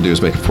you're going to have to do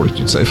is make a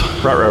fortitude save.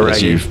 Ruh-roh, As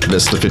Raggy. you've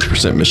missed the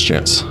 50%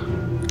 mischance.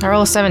 I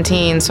roll a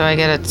 17, so I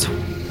get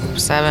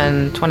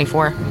a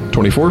 24.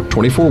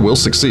 24 will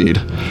succeed.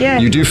 Yeah.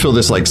 You do feel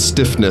this like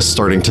stiffness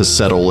starting to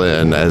settle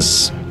in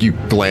as you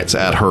glance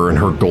at her and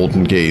her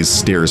golden gaze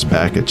stares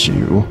back at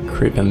you.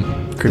 Creepy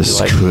This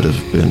like. could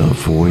have been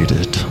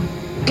avoided.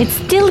 It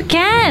still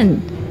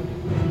can.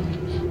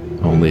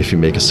 Only if you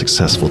make a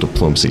successful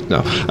diplomacy.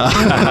 No.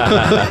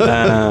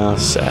 Oh,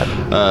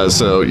 sad.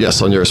 So,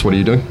 yes, Onuris, what are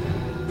you doing?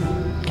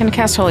 Gonna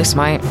cast Holy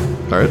Smite.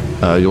 All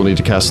right. You'll need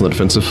to cast on the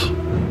defensive.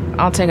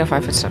 I'll take a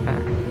 5-foot step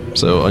back.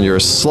 So,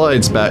 Onuris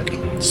slides back.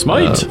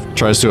 Smite.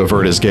 Tries to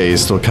avert his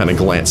gaze, still kind of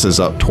glances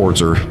up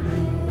towards her.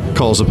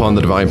 Calls upon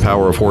the divine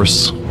power of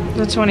Horse.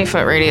 The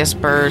 20-foot radius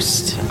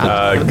burst.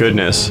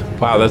 Goodness.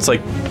 Wow, that's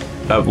like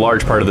a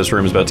large part of this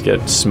room is about to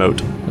get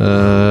smote.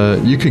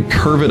 You could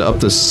curve it up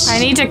this. I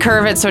need to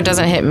curve it so it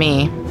doesn't hit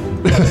me.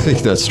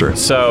 That's true.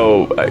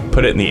 So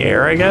put it in the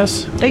air, I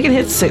guess. They can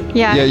hit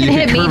Yeah, Yeah, it you can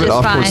can hit me curve it just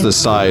off fine. towards the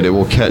side. It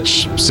will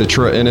catch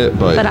Citra in it,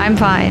 But I'm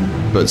fine.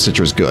 but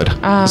Citra's good.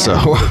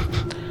 So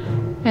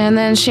And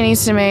then she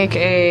needs to make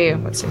a,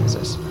 what save is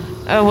this?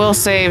 A will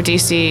save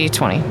DC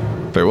 20.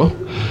 very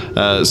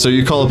well. So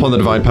you call upon the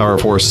divine power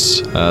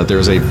force.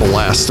 There's a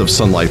blast of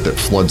sunlight that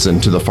floods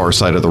into the far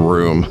side of the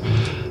room.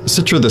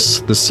 Citra,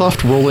 this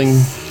soft rolling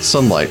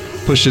sunlight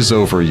pushes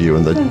over you,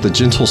 and the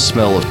gentle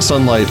smell of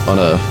sunlight on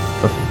a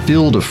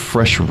field of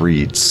fresh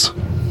reeds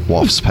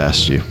wafts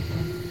past you.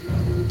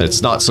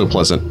 It's not so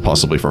pleasant,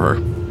 possibly for her.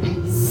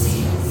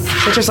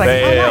 They're just like,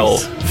 Fail.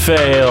 oh, nice.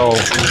 Fail.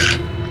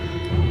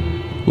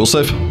 Will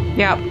save.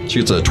 Yep. She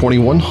gets a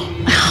 21. So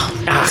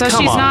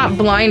come she's on. not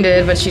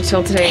blinded, but she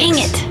still takes Dang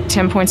it.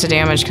 10 points of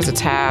damage because it's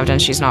halved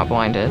and she's not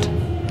blinded.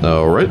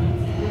 All right.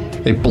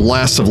 A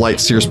blast of light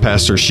sears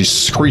past her. She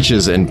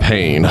screeches in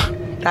pain.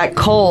 That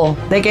coal.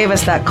 They gave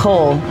us that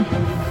coal.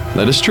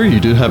 That is true. You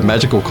do have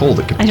magical coal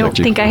that can I protect don't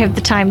you. think I have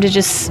the time to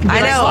just. I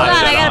know. Hold on,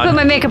 I gotta put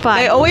my makeup on.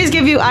 They always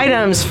give you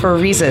items for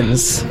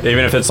reasons.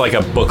 Even if it's like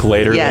a book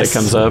later Yes. that it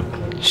comes up.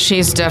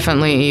 She's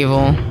definitely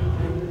evil.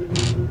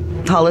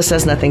 Hollis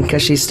says nothing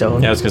because she's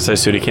stoned. Yeah, I was gonna say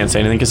Sudi can't say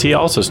anything because he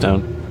also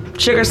stoned.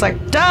 Sugar's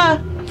like, duh.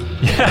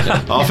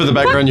 Off in the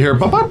background, you hear.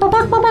 "Bark, bark,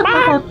 bark, bark, bark,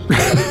 bark."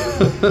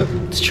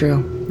 It's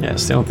true. Yeah,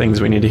 it's the only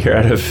things we need to hear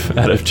out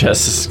of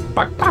Jess is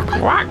bark, bark,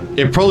 bark.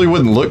 It probably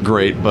wouldn't look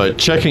great, but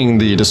checking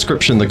the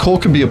description, the coal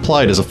can be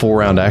applied as a full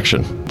round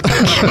action.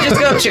 Just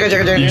go,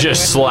 sugar. You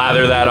just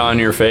slather that on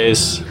your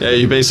face. Yeah,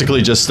 you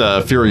basically just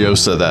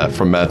Furiosa that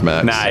from Mad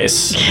Max.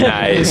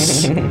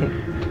 Nice.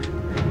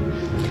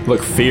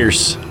 Look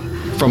fierce.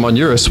 From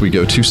Onuris, we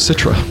go to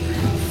Citra.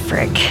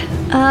 Frick.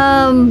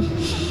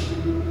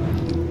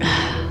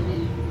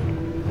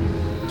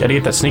 Gotta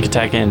get that sneak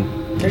attack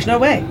in. There's no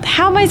way.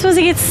 How am I supposed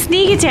to get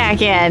sneak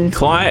attack in?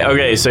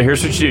 Okay, so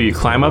here's what you do. You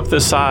climb up the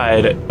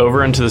side,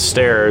 over into the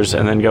stairs,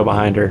 and then go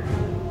behind her.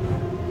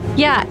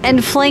 Yeah,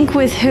 and flank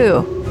with who?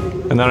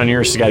 And then on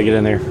yours, you gotta get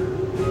in there.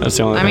 That's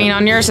the only I mean,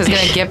 Onuris is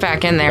gonna get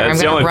back in there. that's I'm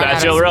the gonna only, run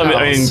that's out the of only,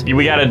 I spells. mean,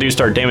 we gotta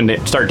start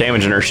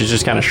damaging her. She's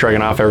just kind of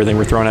shrugging off everything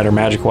we're throwing at her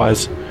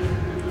magic-wise.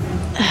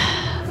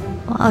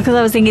 Well, because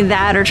I was thinking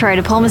that or try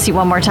diplomacy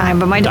one more time,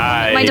 but my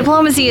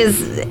diplomacy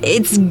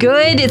it's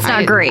good. It's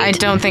not great. I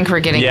don't think we're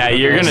getting. Yeah,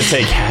 you're gonna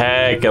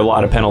take a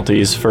lot of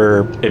penalties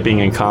for it being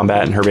in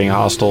combat and her being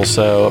hostile,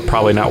 so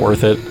probably not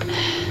worth it.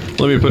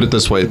 Let me put it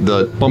this way: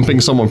 the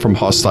bumping someone from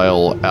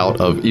hostile out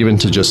of even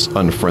to just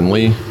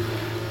unfriendly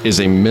is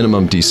a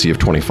minimum DC of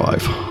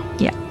 25.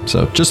 Yeah.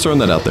 So just throwing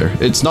that out there.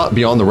 It's not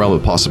beyond the realm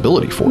of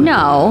possibility for you.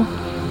 No.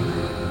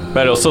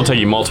 But it'll still take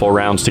you multiple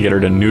rounds to get her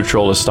to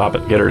neutral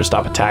to get her to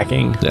stop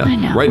attacking. Yeah. I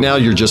know. Right now,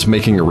 you're just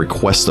making a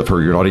request of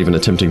her. You're not even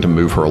attempting to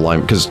move her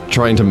alignment because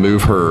trying to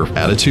move her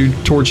attitude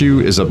towards you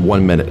is a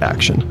 1 minute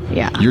action.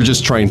 Yeah. You're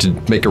just trying to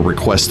make a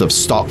request of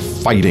stop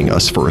fighting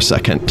us for a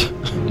second.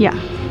 Yeah.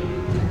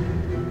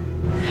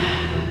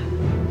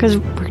 Because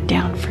we're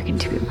down freaking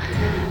 2.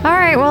 All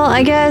right. Well,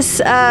 I guess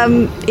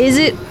is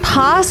it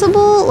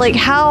possible? Like,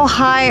 how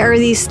high are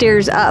these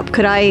stairs up?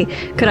 Could I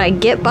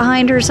get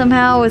behind her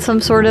somehow with some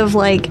sort of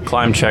like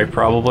Climb check,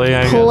 probably.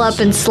 I pull guess. up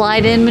and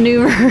slide in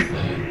maneuver?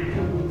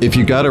 If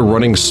you got a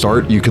running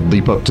start, you could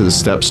leap up to the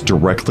steps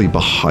directly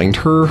behind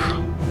her.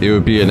 It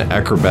would be an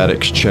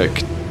acrobatics check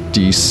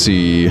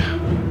DC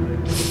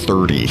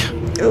 30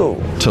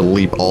 to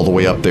leap all the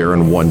way up there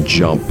in one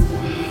jump.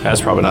 That's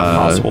probably not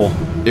possible.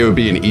 It would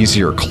be an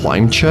easier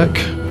climb check,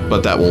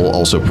 but that will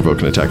also provoke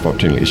an attack of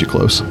opportunity as you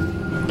close.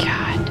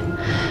 God.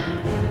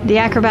 The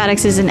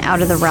acrobatics isn't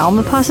out of the realm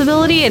of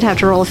possibility. I'd have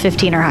to roll a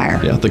 15 or higher.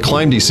 Yeah, the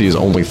climb DC is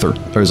only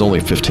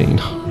 15.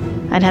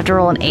 I'd have to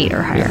roll an 8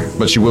 or higher.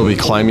 But you will be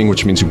climbing,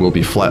 which means you will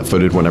be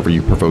flat-footed whenever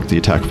you provoke the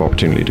attack of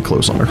opportunity to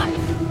close on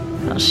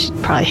her. Well, she'd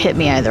probably hit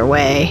me either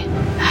way.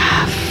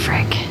 Ah,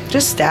 frick.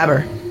 Just stab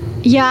her.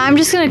 Yeah, I'm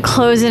just going to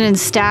close in and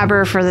stab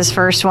her for this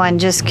first one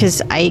just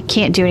because I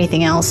can't do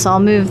anything else. So I'll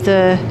move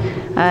the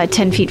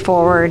 10 feet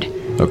forward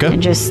Okay.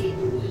 and just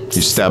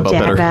You stab up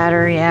stab at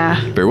her. yeah.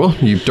 Very well.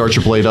 You dart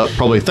your blade up,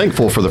 probably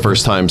thankful for the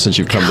first time since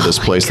you've come to this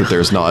place that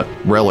there's not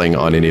railing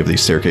on any of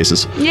these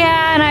staircases.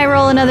 Yeah, and I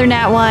roll another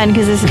nat 1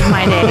 because this is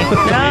my day.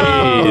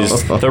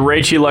 Jeez, the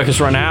Raichi luck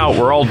has run out.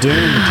 We're all doomed.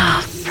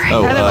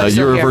 Oh,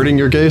 you're averting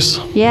your gaze?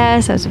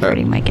 Yes, I was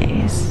averting my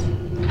gaze.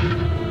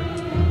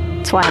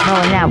 That's why I'm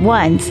rolling nat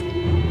 1s.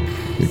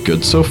 You're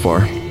good so far.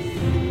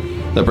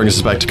 That brings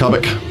us back to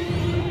Kabak.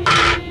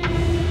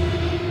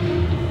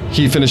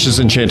 He finishes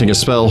enchanting a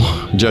spell,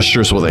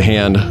 gestures with a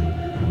hand,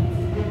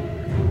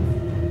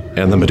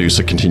 and the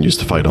Medusa continues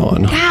to fight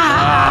on.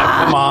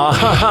 Come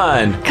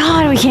on.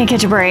 God, we can't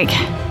catch a break.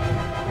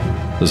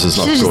 This is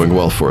not Should've going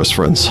well for us,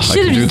 friends. I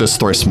can do this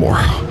thrice more.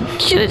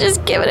 Should have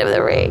just given him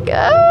the ring.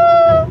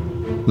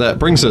 That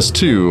brings us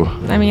to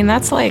I mean,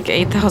 that's like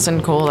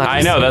 8,000 gold.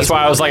 I know, that's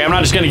why I was like, I'm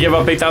not just going to give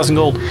up 8,000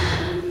 gold.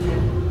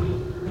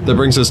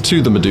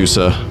 the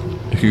Medusa,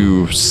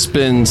 who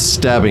spins,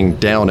 stabbing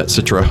down at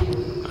Citra.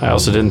 I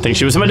also didn't think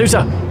she was a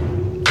Medusa.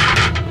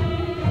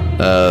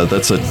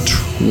 That's a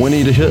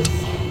 20 to hit.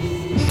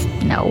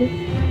 No.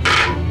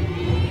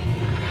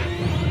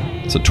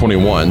 It's a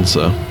 21,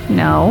 so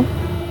No.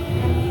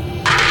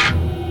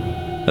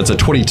 that's a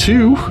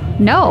 22.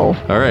 No.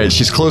 All right,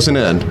 she's closing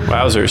in.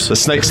 Wowzers. The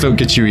snakes don't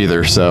get you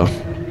either, so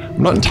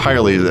I'm not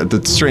entirely.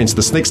 That's strange.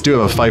 The snakes do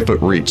have a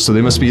 5-foot reach, so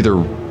they must be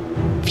either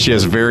she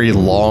has very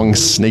long,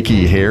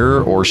 snaky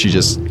hair, or she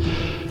just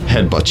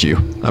headbutts you.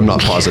 I'm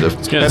not positive.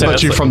 gonna say, Headbutts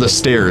that's you like- from the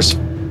stairs,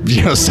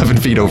 7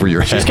 feet over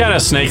your head. She's kind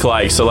of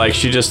snake-like, so like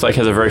she just like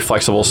has a very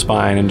flexible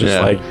spine and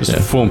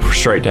just boom,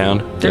 straight down.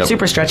 They're Yep.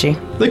 super stretchy.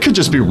 They could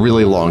just be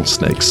really long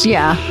snakes.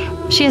 Yeah.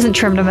 She hasn't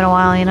trimmed them in a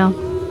while, you know?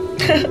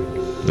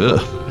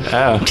 Ugh.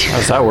 Yeah, how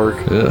does that work?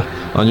 Ugh.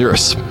 On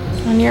Eurus.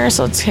 On yours,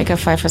 let's take a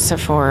 5-foot step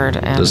forward.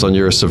 And Does on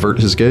Eurus avert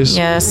his gaze?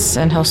 yes,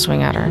 and he'll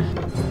swing at her.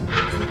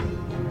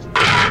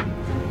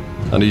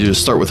 I need you to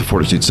start with a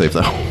fortitude save,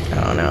 though.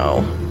 Oh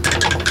no.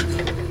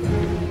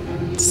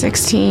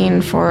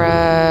 16 for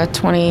a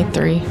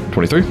 23.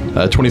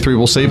 23. 23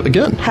 will save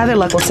again. How their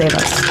luck will save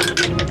us.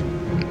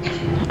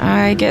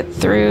 I get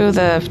through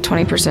the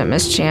 20%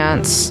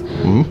 mischance.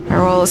 I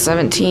roll a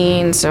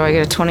 17, so I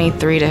get a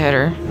 23 to hit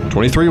her.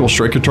 23 will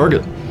strike your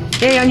target.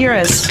 Yay, on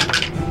yours.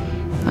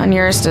 On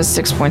yours does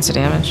 6 points of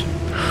damage.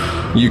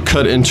 You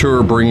cut into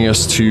her, bringing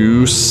us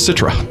to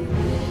Citra.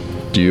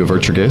 Do you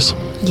avert your gaze?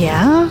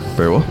 Yeah?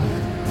 Very well.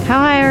 How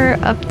high are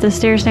up the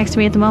stairs next to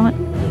me at the moment?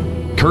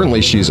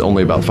 Currently, she's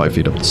only about 5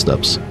 feet up the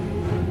steps.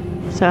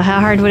 So how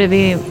hard would it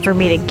be for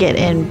me to get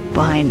in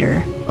behind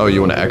her? Oh, you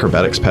want to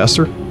acrobatics past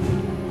her?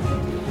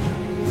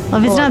 Well,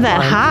 if it's not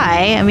that fine.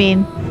 high, I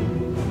mean,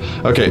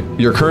 Okay,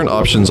 your current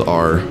options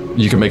are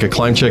you can make a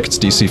climb check, it's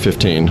DC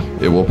 15.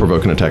 It will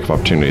provoke an attack of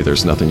opportunity.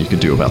 There's nothing you can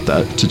do about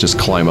that to just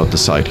climb up the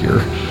side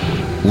here.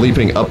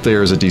 Leaping up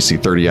there is a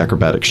DC 30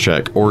 acrobatics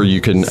check, or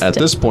you can, at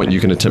this point, you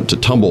can attempt to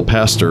tumble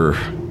past her,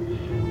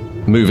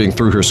 moving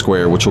through her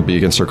square, which will be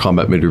against her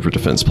combat maneuver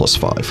defense plus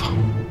 5.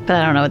 but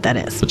I don't know what that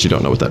is. But you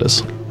don't know what that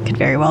is. Could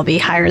very well be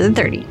higher than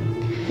 30.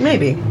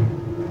 Maybe.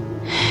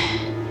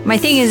 My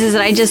thing is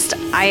that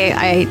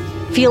I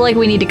feel like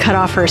we need to cut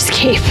off her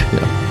escape.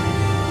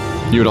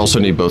 You would also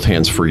need both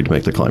hands free to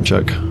make the climb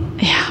check.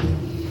 Yeah.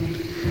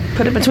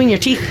 Put it between your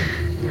teeth.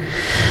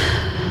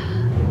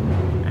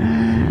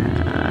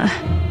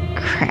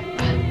 Crap.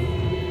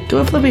 Do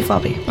a flippy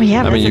floppy. Well,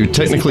 yeah, I mean, you that's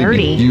a technically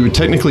 30. you would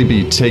technically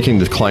be taking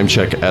the climb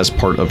check as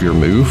part of your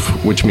move,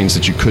 which means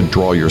that you could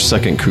draw your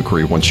second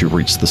kukri once you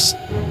reach this,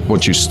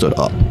 once you stood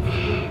up,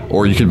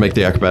 or you could make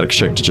the acrobatics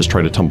check to just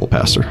try to tumble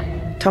past her.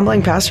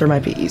 Tumbling past her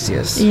might be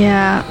easiest.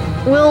 Yeah,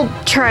 we'll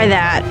try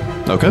that.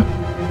 Okay.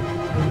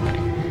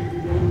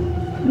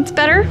 It's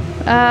better.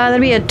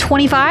 That'd be a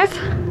 25.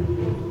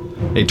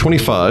 A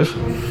 25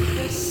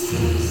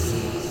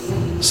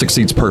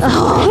 succeeds perfectly.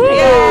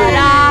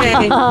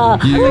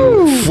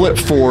 You flip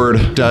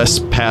forward,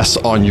 dust pass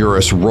on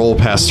Eurus, roll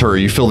past her.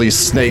 You feel these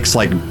snakes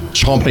like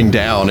chomping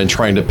down and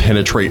trying to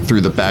penetrate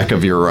through the back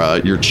of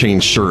your chain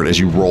shirt as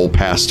you roll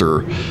past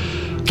her,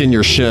 getting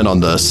your shin on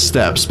the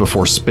steps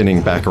before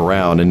spinning back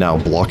around and now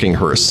blocking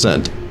her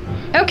ascent.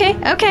 Okay.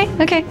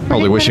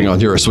 Probably wishing on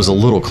Eurus was a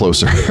little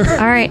closer.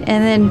 All right,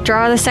 and then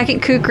draw the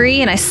second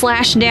kukri, and I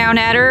slash down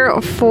at her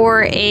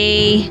for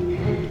a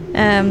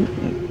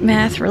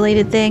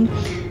math-related thing.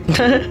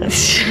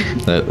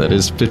 that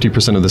is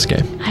 50% of this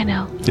game. I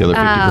know. The other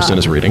 50%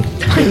 is reading.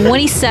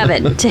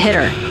 27 to hit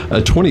her.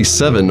 A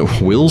 27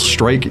 will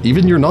strike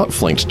even your not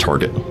flanked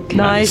target.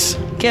 Nice.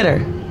 Get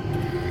her.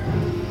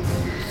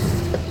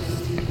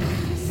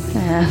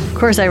 Of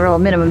course, I roll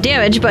minimum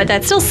damage, but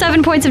that's still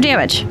 7 points of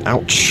damage.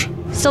 Ouch.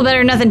 Still better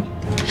than nothing.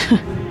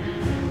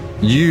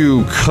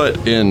 You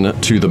cut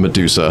into the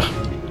Medusa.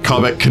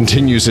 Comet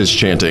continues his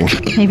chanting.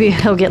 Maybe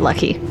he'll get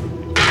lucky.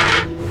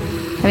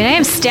 I mean, I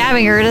am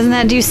stabbing her. Doesn't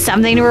that do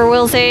something to her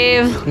will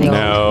save?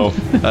 No.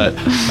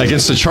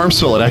 Against a charm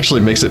spell, it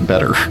actually makes it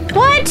better.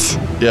 What?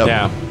 Yep.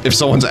 Yeah. If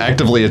someone's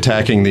actively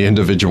attacking the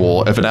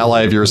individual, if an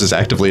ally of yours is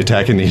actively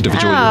attacking the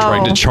individual you're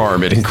trying to Ow.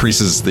 charm, it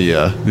increases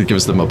it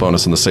gives them a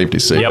bonus on the safety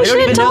save. Yep. We don't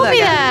Should have even know told that me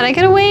guy. that. I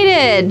could have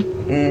waited.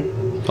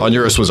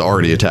 Onuris was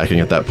already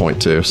attacking at that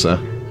point too, so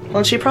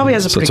Well, she probably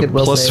has a it's pretty a good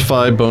will plus save.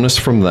 5 bonus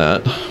from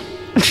that.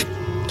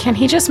 Can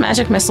he just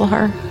magic missile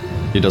her?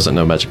 He doesn't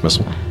know magic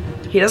missile.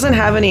 He doesn't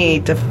have any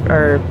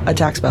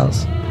attack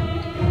spells.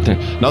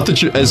 Not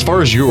that you, as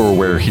far as you're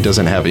aware, he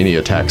doesn't have any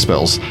attack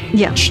spells.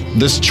 Yeah.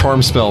 This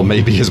charm spell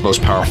may be his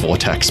most powerful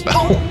attack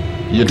spell.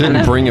 You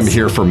didn't bring him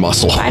here for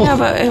muscle. I know,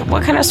 but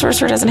what kind of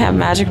sorcerer doesn't have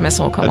magic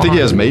missile? Come I think on.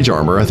 he has mage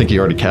armor. I think he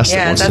already cast it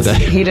Yeah, once today.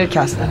 he did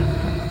cast that.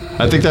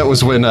 I think that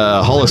was when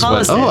Hollis went,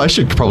 Hollis oh, did. I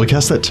should probably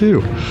cast that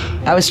too.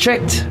 I was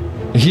tricked.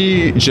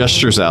 He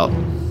gestures out,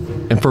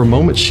 and for a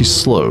moment she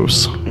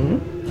slows.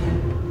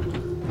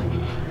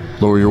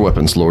 Lower your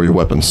weapons, lower your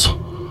weapons.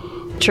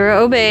 Chura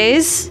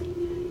obeys.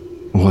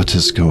 What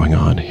is going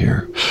on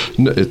here?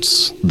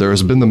 There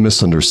has been the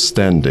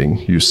misunderstanding,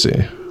 you see.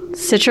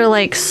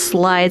 Citra,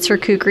 slides her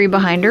kukri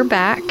behind her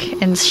back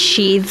and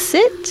sheathes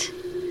it.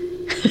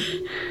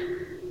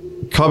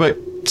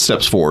 Kabek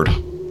steps forward.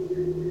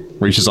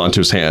 reaches onto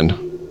his hand,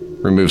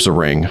 removes a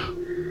ring.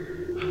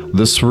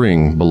 This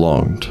ring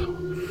belonged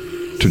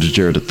to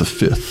Jared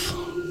V.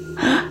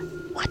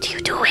 What are you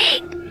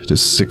doing? It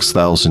is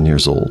 6,000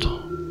 years old.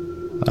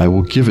 I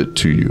will give it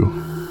to you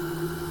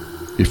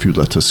if you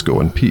let us go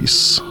in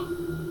peace.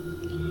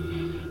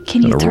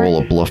 Can you Gonna throw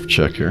roll a bluff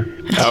check here.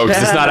 Oh,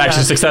 because it's not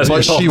actually 6,000 But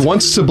years old. she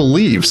wants to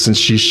believe since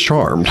she's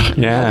charmed.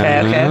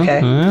 Yeah.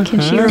 Okay.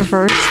 Can she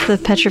reverse the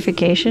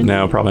petrification?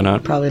 No, probably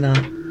not. Probably not.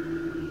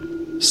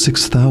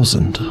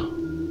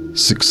 6,000.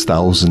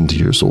 6,000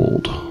 years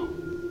old.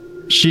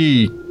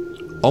 She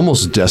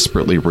almost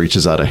desperately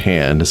reaches out a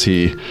hand as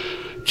he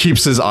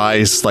keeps his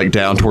eyes like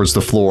down towards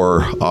the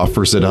floor,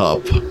 offers it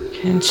up.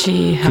 Can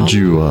she help Could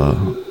you,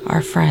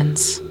 our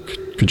friends?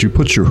 could you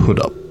put your hood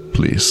up,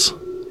 please?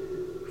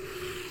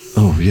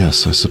 Oh,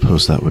 yes, I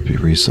suppose that would be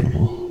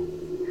reasonable.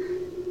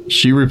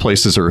 She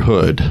replaces her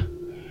hood.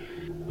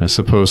 I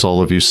suppose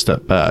all of you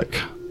step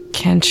back.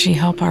 Can she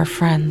help our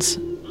friends?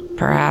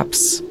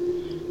 Perhaps.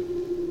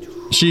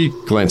 She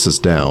glances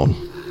down.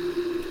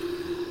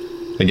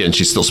 Again,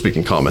 she's still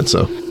speaking common,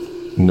 so...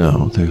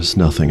 No, there's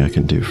nothing I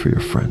can do for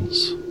your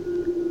friends.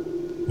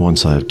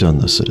 Once I have done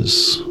this, it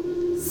is...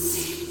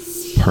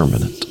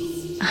 permanent.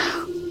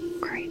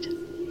 Great.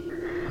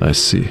 I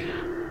see.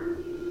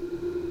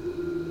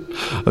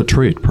 A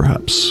trade,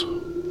 perhaps.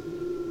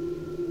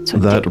 So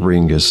That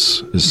ring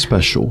is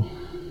special.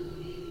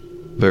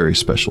 Very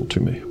special to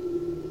me.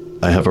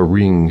 I have a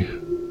ring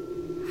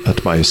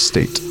at my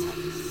estate.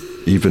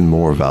 Even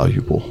more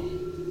valuable.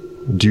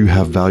 Do you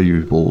have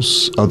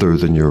valuables other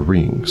than your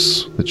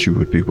rings that you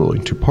would be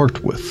willing to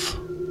part with?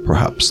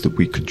 Perhaps that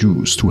we could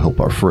use to help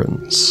our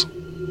friends.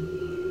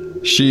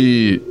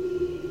 She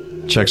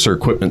checks her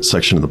equipment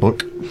section of the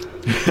book.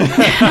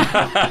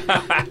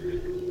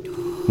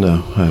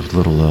 No, I have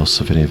little else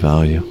of any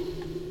value.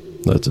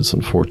 That is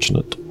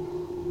unfortunate.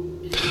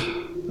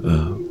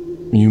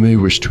 You may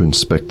wish to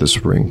inspect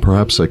this ring.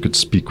 Perhaps I could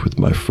speak with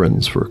my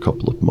friends for a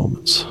couple of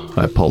moments.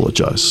 I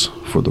apologize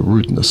for the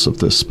rudeness of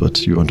this,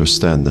 but you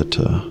understand that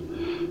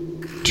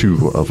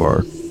two of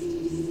our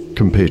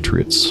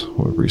compatriots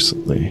were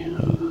recently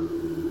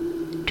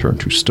turned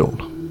to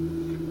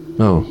stone.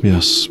 Oh,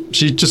 yes.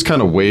 She just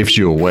kind of waves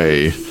you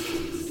away,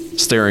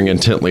 staring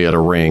intently at a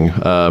ring.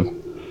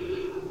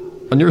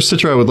 On your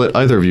Citra, I would let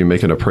either of you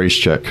make an appraise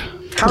check.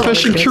 How long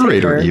Profession is it gonna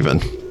take curator, her?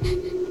 even.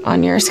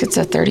 On yours, it's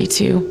a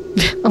 32.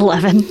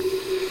 11.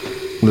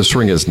 This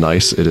ring is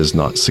nice. It is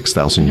not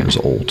 6,000 years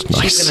old. She's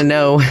Nice. gonna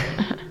know.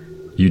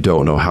 You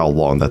don't know how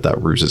long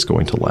that ruse is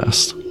going to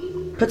last.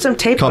 Put some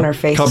tape on her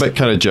face. Combat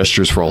kind of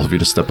gestures for all of you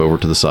to step over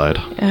to the side.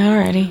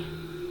 Alrighty.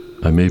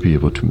 I may be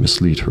able to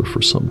mislead her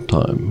for some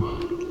time,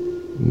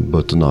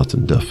 but not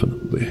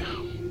indefinitely.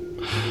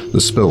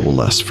 The spell will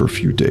last for a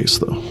few days,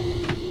 though.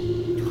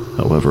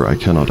 However, I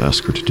cannot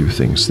ask her to do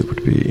things that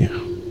would be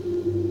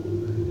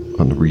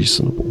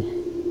unreasonable.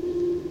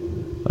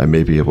 I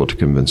may be able to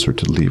convince her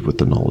to leave with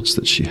the knowledge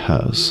that she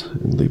has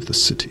and leave the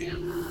city.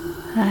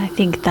 I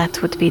think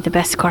that would be the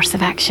best course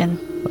of action.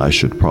 I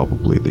should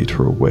probably lead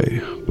her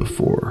away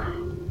before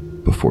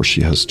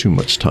she has too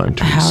much time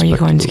to How are you inspect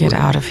going the to get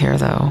ring. out of here,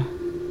 though?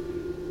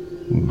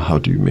 How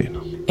do you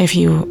mean? If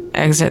you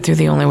exit through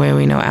the only way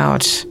we know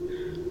out,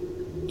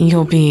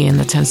 you'll be in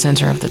the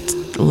center of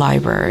the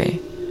library.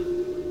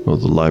 Well,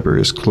 the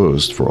library is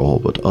closed for all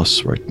but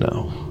us right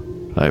now.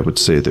 I would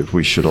say that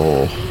we should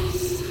all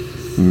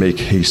make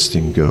haste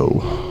and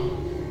go.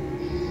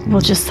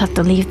 We'll just have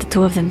to leave the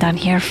two of them down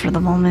here for the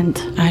moment.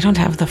 I don't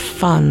have the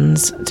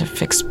funds to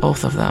fix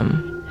both of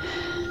them.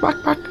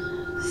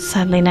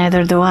 Sadly,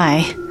 neither do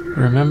I.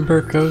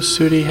 Remember, Ghost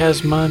Sudi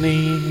has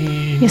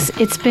money. Yes,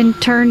 it's been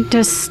turned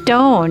to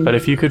stone. But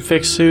if you could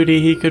fix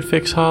Sudi, he could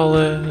fix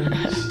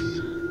Hollis.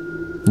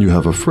 You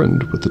have a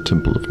friend with the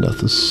Temple of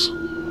Nethys.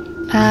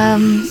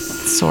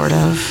 Sort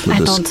of. I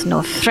this- don't know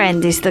if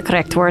friend is the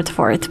correct word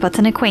for it, but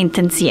an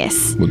acquaintance,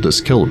 yes. Would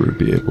this Kelru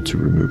be able to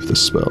remove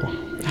this spell?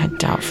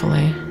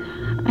 Doubtfully.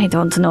 I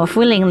don't know if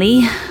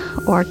willingly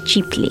or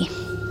cheaply.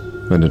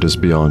 And it is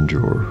beyond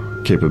your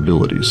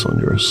capabilities on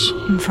yours.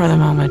 For the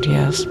moment,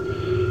 yes.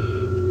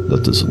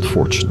 That is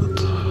unfortunate.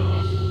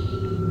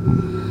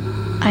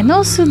 I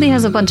know Sudi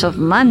has a bunch of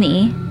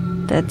money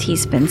that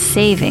he's been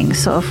saving,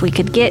 so if we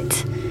could get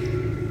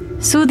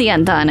Sudi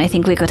undone, I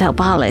think we could help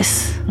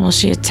Alice. Will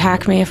she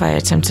attack me if I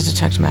attempt to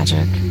detect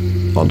magic?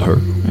 On her?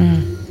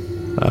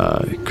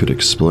 I could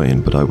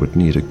explain, but I would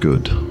need a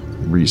good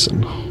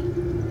reason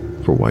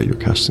for why you're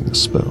casting the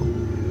spell.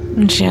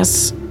 And she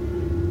has...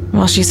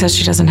 Well, she says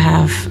she doesn't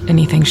have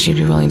anything she'd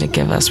be willing to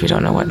give us. We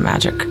don't know what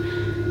magic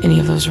any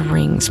of those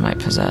rings might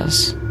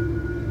possess.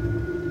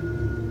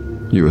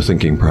 You were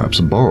thinking perhaps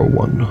borrow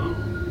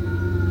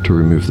one to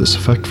remove this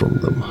effect from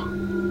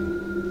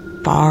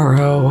them.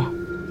 Borrow.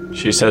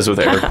 She says with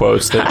air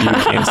quotes that you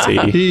can't see.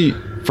 He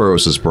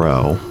furrows his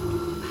brow.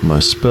 My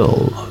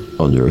spell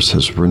on yours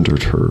has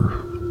rendered her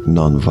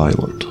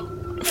non-violent.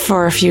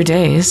 For a few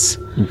days.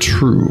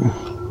 True,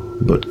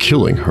 but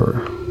killing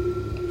her,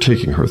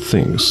 taking her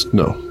things,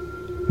 no,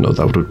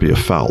 that would be a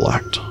foul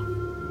act.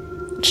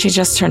 She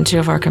just turned 2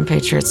 of our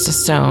compatriots to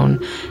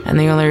stone, and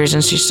the only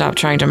reason she stopped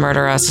trying to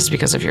murder us is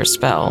because of your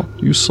spell.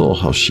 You saw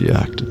how she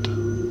acted.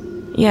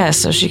 Yes,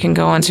 so she can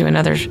go on to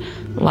another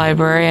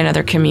library,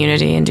 another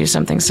community, and do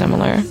something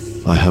similar.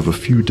 I have a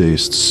few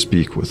days to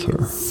speak with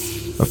her.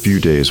 A few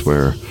days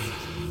where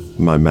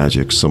my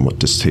magic, somewhat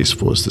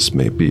distasteful as this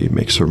may be,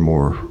 makes her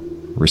more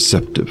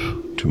receptive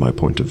to my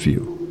point of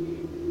view.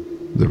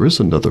 There is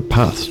another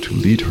path to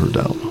lead her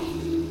down.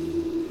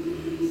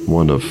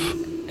 One of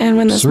And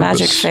when this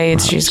magic service,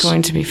 fades, she's perhaps.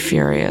 going to be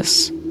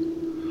furious.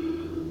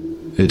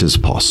 It is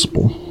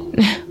possible.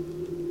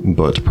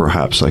 But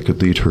perhaps I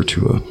could lead her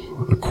to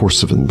a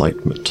course of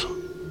enlightenment.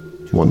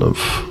 One of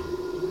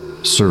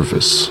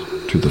service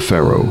to the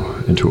Pharaoh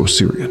and to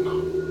Osirian.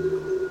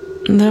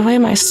 The way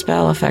my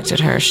spell affected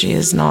her, she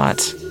is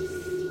not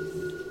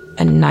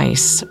a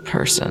nice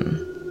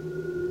person.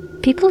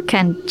 People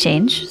can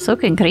change, so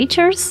can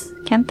creatures,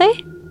 can't they?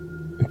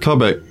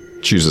 Kabek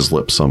chews his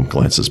lips some,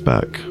 glances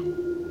back.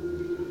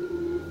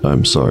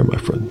 I'm sorry, my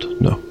friend.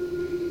 No.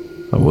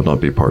 I will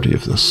not be party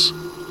of this.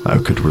 I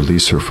could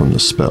release her from the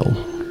spell,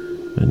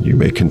 and you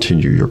may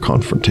continue your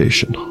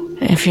confrontation.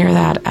 If you're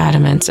that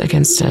adamant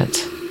against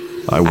it,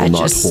 I will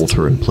not just- hold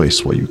her in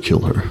place while you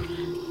kill her.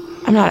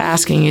 I'm not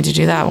asking you to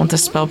do that. Won't the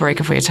spell break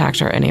if we attacked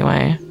her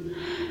anyway?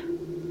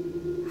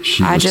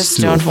 She I would just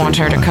still don't want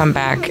her to fade come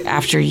by. back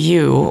after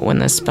you when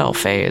the spell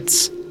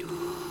fades.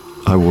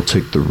 I will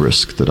take the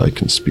risk that I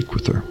can speak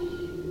with her.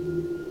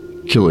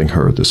 Killing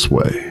her this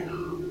way,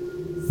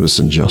 this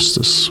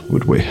injustice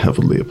would weigh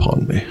heavily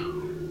upon me.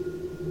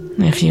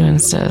 If you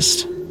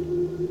insist.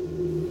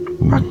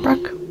 Brock, Brock.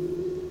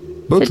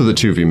 Both of the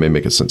two of you may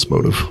make a sense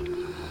motive.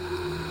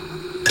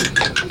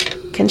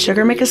 Can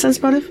sugar make a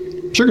sense motive?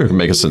 Sugar can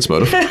make a sense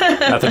motive.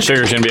 Not that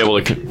Sugar's going to be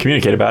able to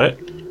communicate about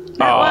it.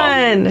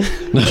 That one.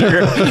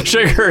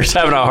 Sugar's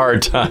having a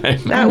hard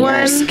time. That one.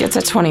 Yours gets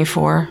a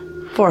 24.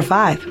 4 or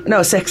 5.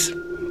 No, 6.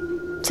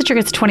 Citra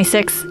gets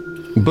 26.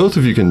 Both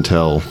of you can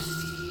tell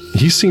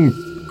he seemed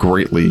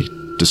greatly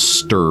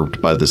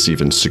disturbed by this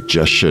even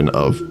suggestion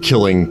of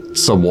killing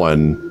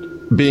someone,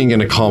 being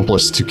an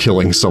accomplice to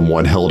killing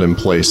someone held in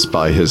place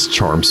by his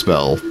charm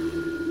spell.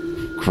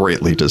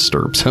 Greatly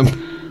disturbs him.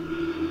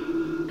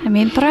 I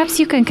mean, perhaps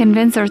you can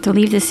convince her to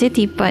leave the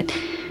city, but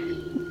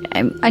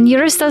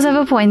Anuris does have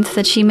a point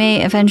that she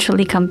may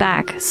eventually come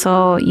back,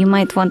 so you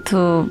might want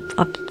to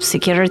up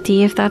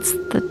security if that's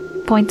the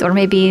point, or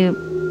maybe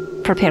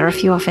prepare a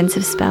few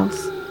offensive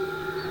spells.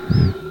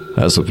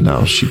 As of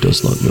now, she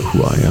does not know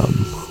who I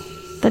am.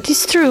 That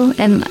is true,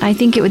 and I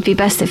think it would be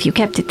best if you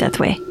kept it that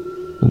way.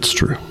 It's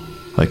true.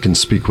 I can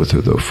speak with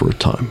her, though, for a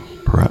time.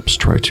 Perhaps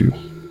try to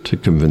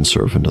convince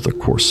her of another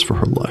course for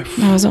her life.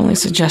 I was only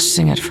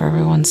suggesting it for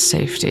everyone's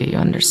safety. You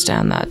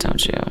understand that,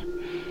 don't you?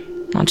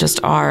 Not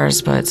just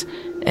ours, but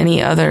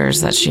any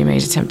others that she may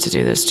attempt to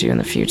do this to in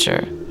the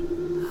future.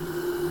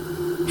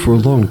 For a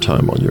long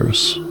time,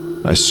 Onuris,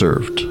 I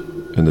served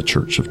in the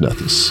Church of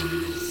Nethys.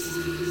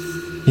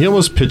 He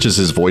almost pitches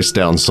his voice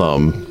down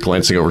some,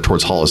 glancing over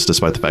towards Hollis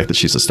despite the fact that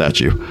she's a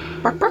statue.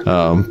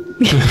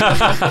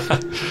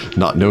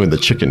 Not knowing the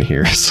chicken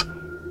hears.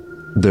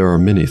 There are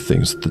many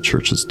things that the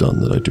Church has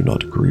done that I do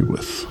not agree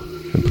with,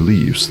 and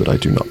beliefs that I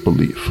do not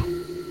believe.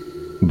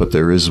 But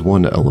there is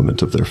one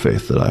element of their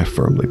faith that I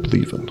firmly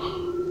believe in,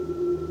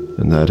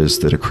 and that is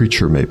that a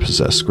creature may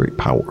possess great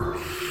power,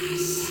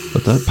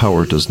 but that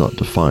power does not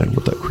define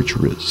what that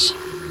creature is.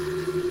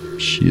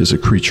 She is a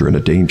creature and a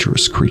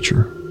dangerous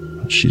creature.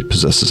 She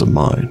possesses a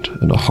mind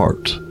and a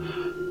heart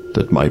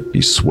that might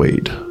be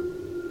swayed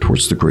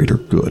towards the greater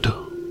good.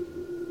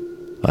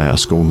 I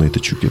ask only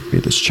that you give me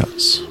this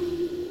chance.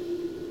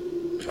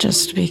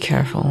 Just be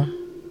careful.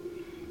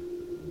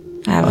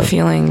 I have a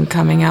feeling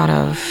coming out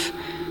of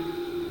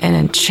an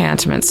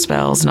enchantment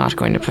spell is not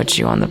going to put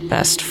you on the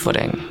best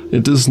footing.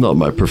 It is not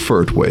my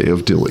preferred way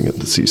of dealing in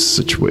these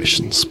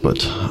situations,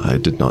 but I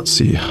did not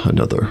see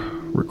another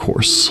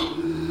recourse.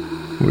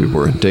 We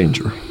were in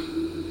danger.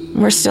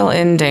 We're still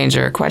in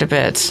danger, quite a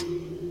bit.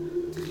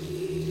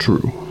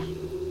 True.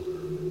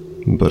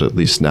 But at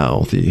least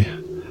now the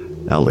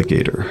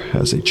alligator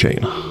has a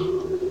chain.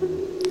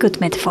 Good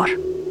metaphor.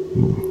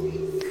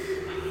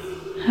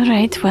 All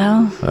right,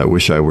 well, I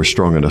wish I were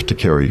strong enough to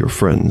carry your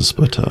friends,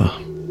 but,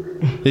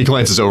 He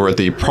glances over at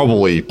the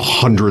probably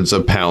hundreds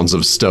of pounds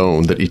of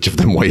stone that each of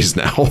them weighs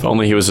now. If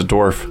only he was a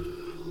dwarf.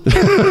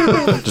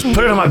 Just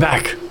put it on my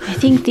back. I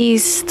think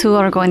these two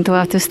are going to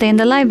have to stay in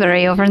the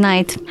library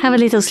overnight. Have a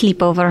little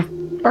sleepover.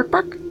 Bark,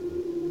 bark.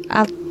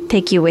 I'll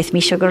take you with me,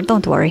 Sugar.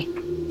 Don't worry.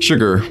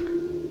 Sugar,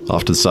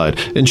 off to the side,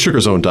 in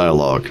Sugar's own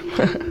dialogue,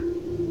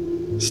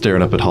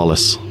 staring up at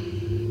Hollis.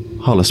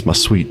 Hollis, my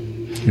sweet,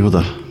 you're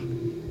the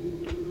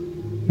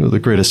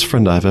greatest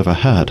friend I've ever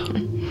had.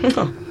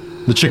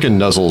 The chicken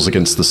nuzzles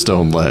against the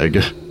stone leg.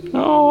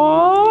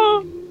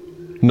 Aww.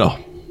 No.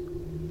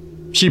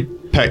 She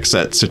pecks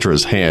at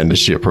Citra's hand as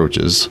she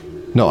approaches.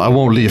 No, I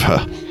won't leave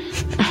her.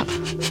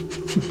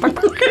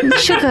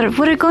 Sugar,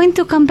 we're going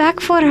to come back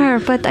for her,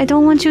 but I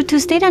don't want you to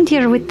stay down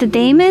here with the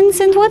demons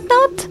and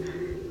whatnot.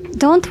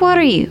 Don't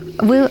worry.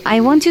 I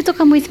want you to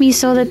come with me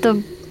so that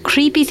the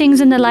creepy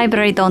things in the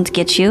library don't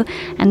get you,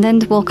 and then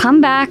we'll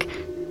come back,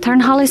 turn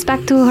Hollis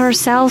back to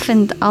herself,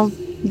 and I'll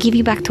give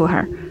you back to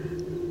her.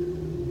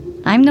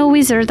 I'm no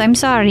wizard, I'm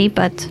sorry,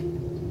 but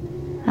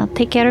I'll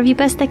take care of you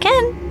best I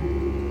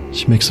can.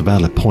 She makes a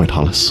valid point,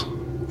 Hollis.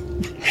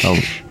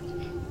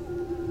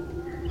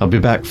 I'll be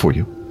back for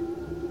you.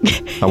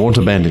 I won't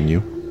abandon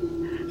you.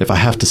 If I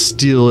have to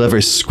steal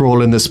every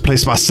scroll in this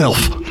place myself.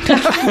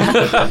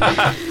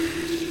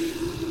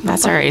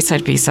 That's our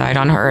A-side, B-side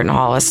on her and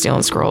Hollis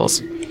stealing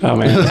scrolls. Oh,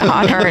 man.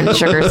 On her and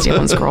Sugar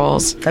stealing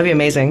scrolls. That'd be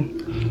amazing.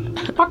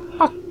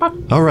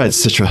 All right,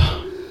 Citra.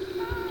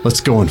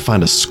 Let's go and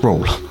find a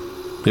scroll.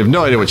 You have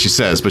no idea what she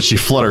says, but she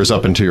flutters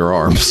up into your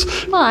arms.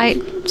 Well, I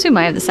assume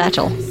I have the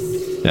satchel.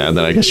 Yeah, and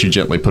then I guess you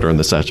gently put her in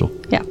the satchel.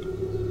 Yeah.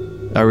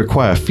 I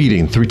require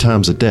feeding 3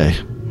 times a day.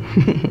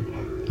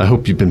 I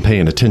hope you've been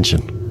paying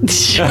attention. I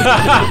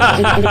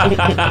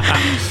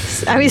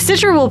mean,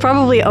 Citra will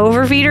probably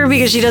overfeed her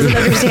because she doesn't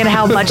understand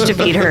how much to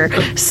feed her.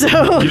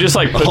 So You just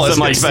like put Hollis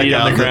some like gets back seed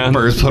on out, the ground.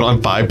 Birds put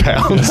on 5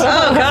 pounds. Oh,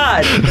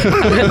 God.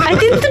 I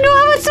didn't know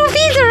how much to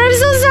feed her. I'm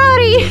so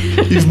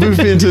sorry. You've moved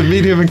me into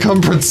medium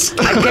encumbrance.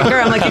 Kick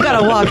her. I'm like, you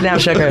gotta walk now,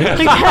 Sugar.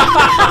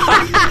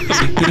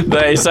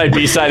 The A-side,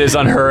 B-side is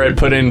on her and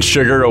put in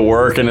Sugar to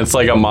work, and it's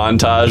like a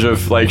montage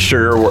of like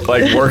Sugar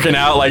like working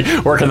out, like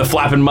working the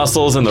flapping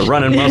muscles and the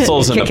running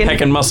muscles and the Kicking.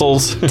 pecking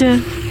muscles.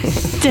 Doing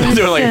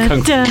like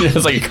a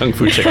it's like a kung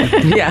fu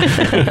chicken. Yeah.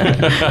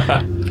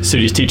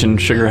 Sudi's teaching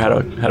Sugar how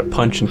to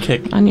punch and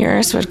kick.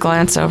 Onuris would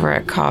glance over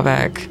at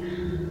Kavek.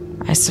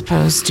 I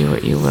suppose do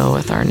what you will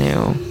with our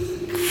new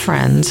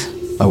friend.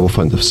 I will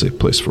find a safe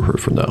place for her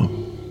for now.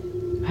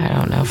 I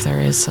don't know if there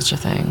is such a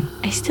thing.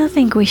 I still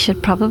think we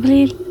should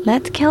probably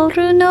let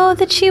Kelru know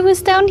that she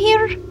was down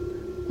here.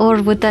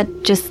 Or would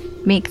that just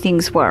make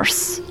things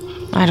worse?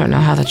 I don't know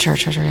how the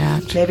church would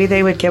react. Maybe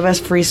they would give us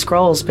free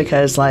scrolls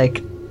because,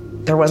 like,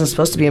 there wasn't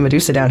supposed to be a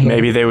Medusa down here.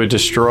 Maybe they would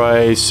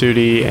destroy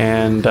Sudi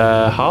and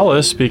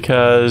Hollis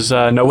because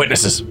no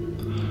witnesses.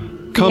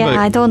 Kavek,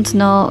 Yeah, I don't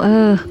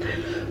know.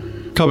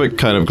 Kavek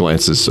kind of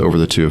glances over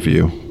the two of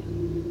you.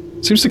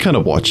 Seems to kind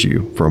of watch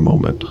you for a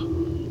moment.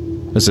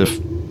 As if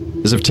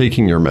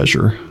taking your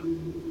measure.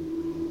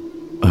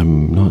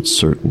 I'm not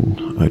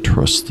certain I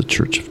trust the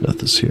Church of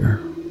Nethys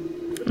here.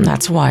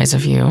 That's wise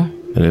of you.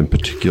 And in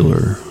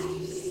particular,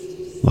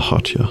 the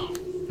Hatya.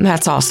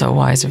 That's also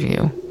wise of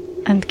you.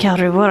 And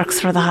Kelru works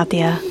for the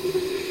Hatia.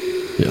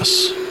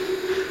 Yes.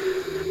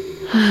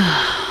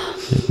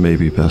 It may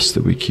be best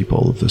that we keep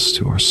all of this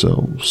to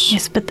ourselves.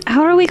 Yes, but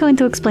how are we going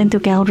to explain to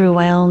Kelru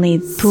why only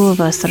 2 of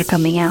us are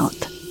coming out?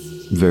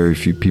 Very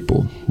few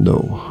people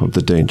know of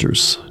the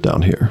dangers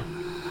down here.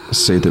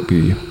 Say that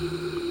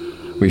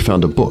we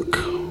found a book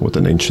with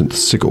an ancient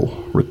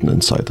sigil written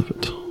inside of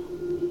it.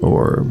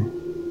 Or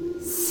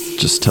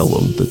just tell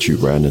them that you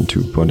ran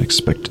into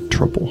unexpected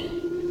trouble.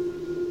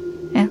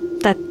 Yeah,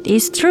 that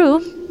is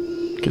true.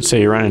 You could say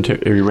you ran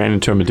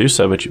into a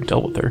Medusa, but you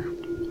dealt with her.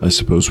 I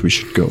suppose we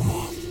should go.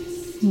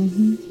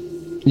 Mm-hmm.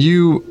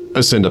 You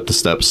ascend up the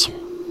steps.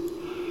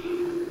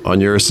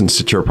 Onuris and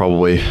Citra are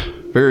probably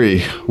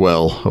very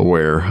well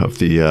aware of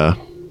the,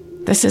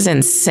 This is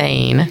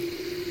insane.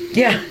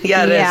 Yeah,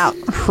 it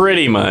is.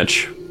 Pretty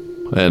much.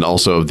 and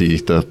also of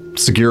the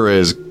Segura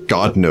is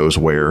God knows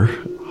where.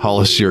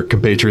 Hollis, your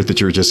compatriot that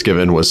you were just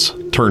given, was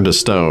turned to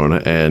stone,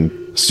 and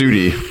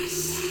Sudi...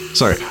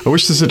 Sorry, I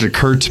wish this had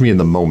occurred to me in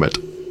the moment.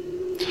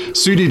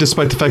 Sudi,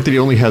 despite the fact that he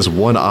only has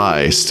one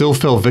eye, still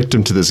fell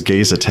victim to this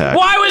gaze attack.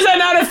 Why was that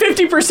not a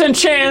 50%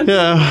 chance?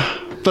 Yeah,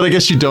 but I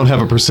guess you don't have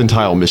a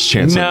percentile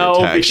mischance on your No,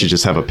 attacks, you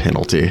just have a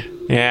penalty.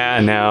 Yeah,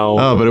 no.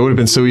 Oh, but it would have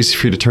been so easy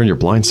for you to turn your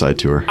blind side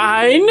to her.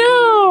 I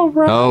know,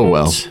 right? Oh,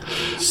 well.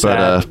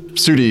 Sad. But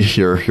Sudi,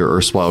 your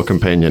erstwhile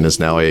companion, is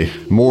now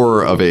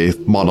more of a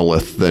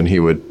monolith than he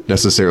would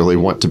necessarily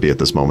want to be at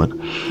this moment.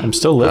 I'm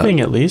still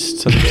living, at least.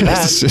 So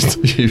there's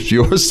that.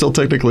 You are still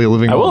technically a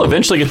living I will monolith.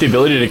 eventually get the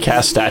ability to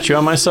cast statue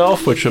on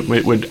myself, which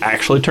would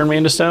actually turn me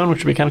into stone,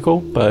 which would be kind of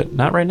cool, but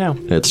not right now.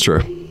 It's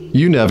true.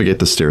 You navigate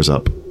the stairs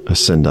up,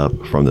 ascend up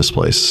from this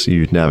place.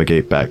 You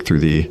navigate back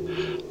through the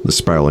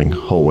spiraling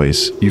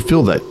hallways. You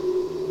feel that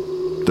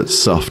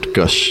soft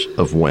gush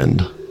of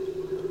wind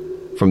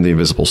from the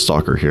invisible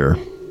stalker here.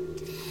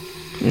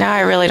 Now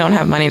I really don't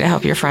have money to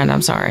help your friend.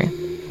 I'm sorry.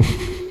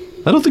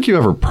 I don't think you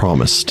ever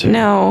promised to.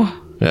 No.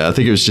 Yeah, I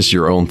think it was just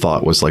your own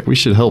thought was like, we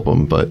should help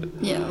him, but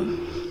Yeah.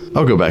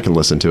 I'll go back and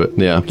listen to it.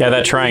 Yeah. Yeah,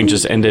 that trying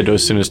just ended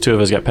as soon as 2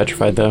 of us got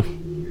petrified, though.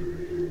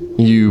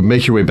 You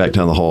make your way back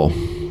down the hall.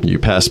 You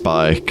pass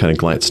by, kind of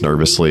glance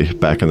nervously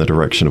back in the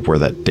direction of where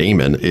that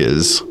daemon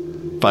is.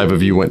 5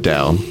 of you went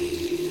down.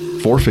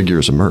 4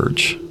 figures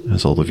emerge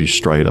as all of you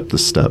stride up the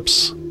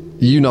steps.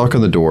 You knock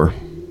on the door.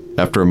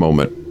 After a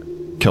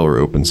moment, Keller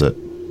opens it,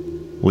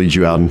 leads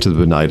you out into the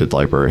benighted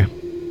library.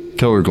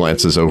 Keller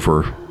glances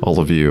over all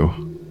of you.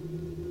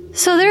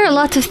 So there are a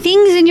lot of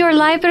things in your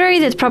library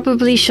that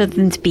probably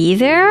shouldn't be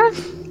there.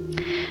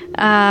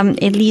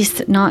 At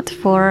least not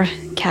for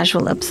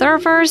casual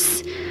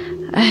observers.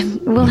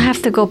 We'll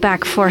have to go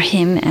back for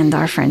him and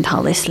our friend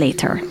Hollis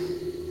later.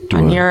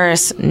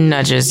 Onuris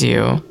nudges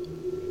you.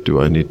 Do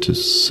I need to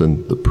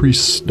send the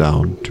priests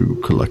down to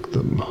collect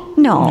them?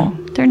 No,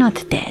 they're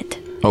not dead.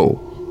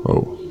 Oh.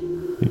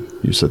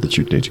 You said that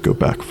you'd need to go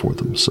back for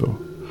them, so...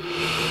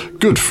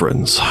 Good,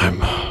 friends. I'm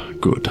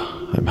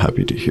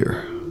happy to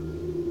hear.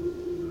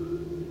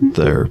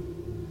 They're...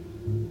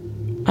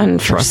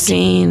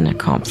 Unforeseen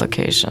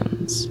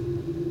complications.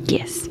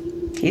 Yes.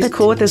 He's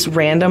cool with this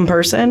random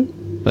person.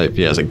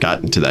 He hasn't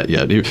gotten to that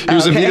yet. He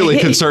was immediately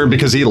concerned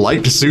because he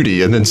liked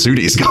Sudi, and then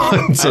Sudi's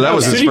gone. So that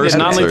was his Sudi first did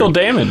non-lethal concern.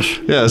 damage.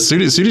 Yeah,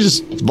 Sudi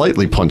just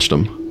lightly punched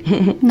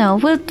him. No,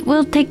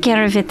 we'll take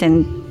care of it,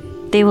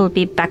 and they will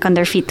be back on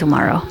their feet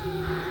tomorrow.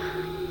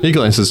 He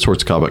glances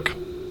towards Kabak.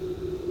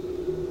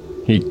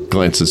 He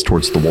glances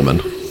towards the woman.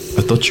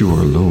 I thought you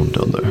were alone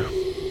down there.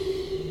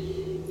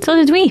 So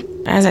did we.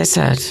 As I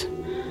said,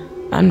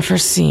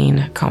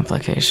 unforeseen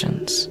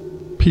complications.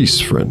 Peace,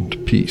 friend,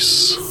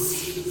 peace.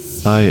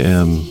 I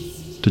am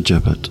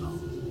Dejebet.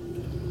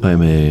 I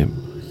am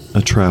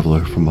a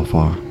traveler from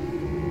afar.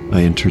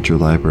 I entered your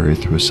library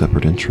through a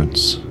separate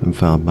entrance and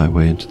found my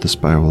way into the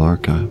Spiral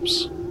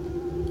Archives.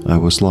 I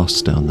was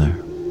lost down there.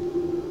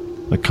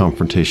 A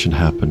confrontation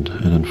happened,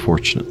 and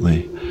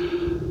unfortunately,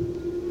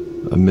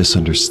 a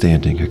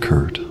misunderstanding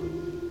occurred.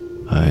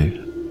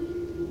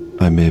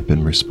 I may have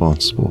been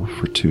responsible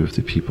for 2 of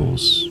the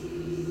people's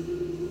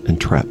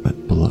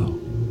entrapment below.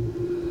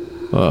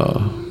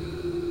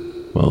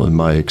 Well, in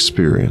my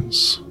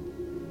experience,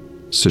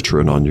 Citra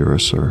and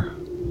Onuris are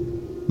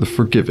the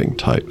forgiving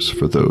types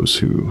for those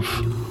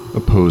who've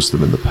opposed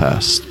them in the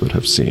past but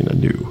have seen a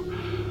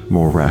new,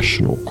 more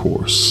rational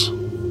course.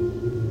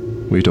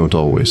 We don't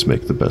always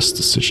make the best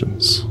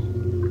decisions.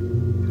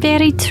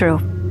 Very true.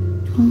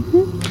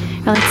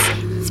 Well,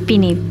 it's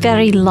been a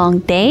very long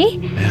day.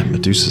 Man,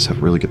 Medusas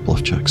have really good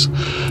bluff checks.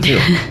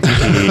 Anyway,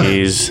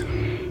 Jeez.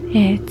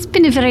 It's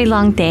been a very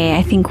long day.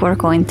 I think we're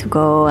going to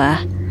go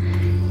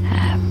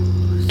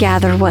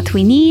gather what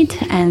we need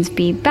and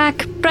be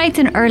back bright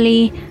and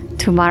early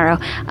tomorrow.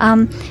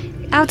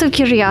 Out of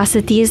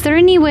curiosity, is there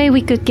any way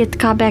we could get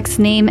Kabak's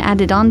name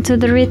added onto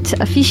the writ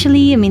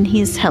officially? I mean,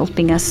 he's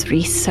helping us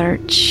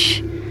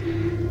research.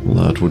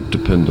 well, that would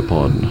depend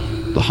upon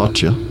the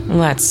Hatya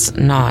Let's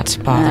not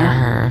bother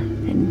her.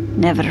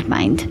 Never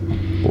mind.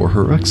 or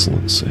Her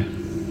Excellency.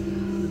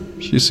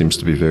 She seems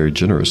to be very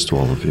generous to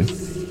all of you.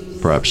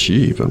 Perhaps she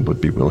even would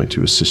be willing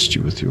to assist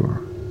you with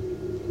your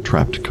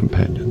trapped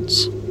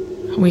companions.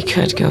 We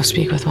could go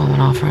speak with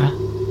Wamanafra.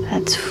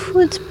 That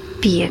would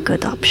be a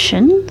good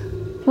option.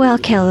 Well,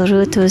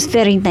 Kelru, it was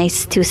very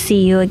nice to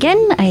see you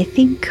again. I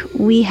think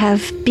we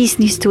have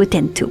business to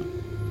attend to.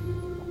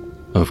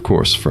 Of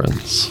course,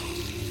 friends.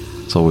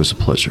 It's always a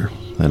pleasure,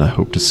 and I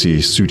hope to see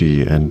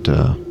Sudi and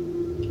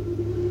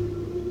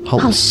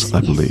Hollis, Hollis, I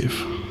yes.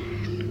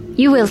 believe.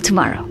 You will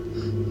tomorrow.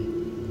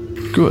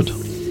 Good.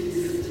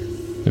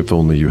 If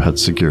only you had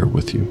Sagira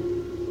with you.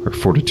 Her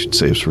fortitude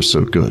saves were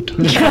so good.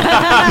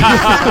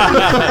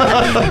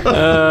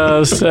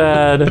 Oh,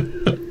 sad.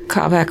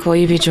 Kabak, will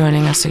you be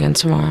joining us again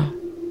tomorrow?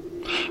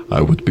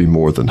 I would be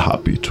more than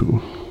happy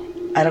to.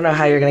 I don't know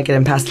how you're going to get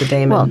him past the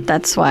daemon. Well,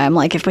 that's why I'm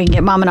like, if we can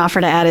get Mom and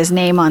Offer to add his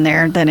name on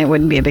there, then it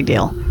wouldn't be a big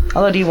deal.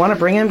 Although, do you want to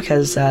bring him?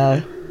 Because,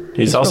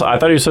 He's also. I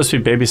thought he was supposed to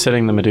be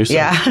babysitting the Medusa.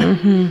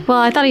 yeah. Well,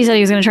 I thought he said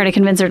he was going to try to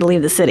convince her to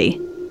leave the city.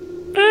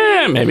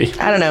 Maybe.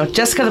 I don't know.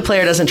 Jessica, the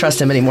player, doesn't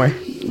trust him anymore.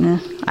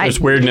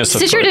 There's weirdness.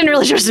 Citra afoot. didn't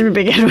really trust him to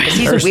begin with.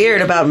 He's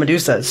weird about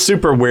Medusas.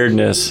 Super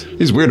weirdness.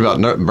 He's weird about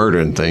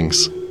murdering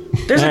things.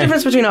 There's a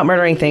difference between not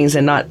murdering things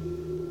and not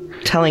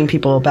telling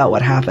people about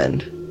what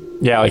happened.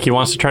 Yeah, like he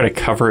wants to try to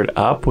cover it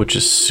up, which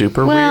is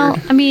super Well,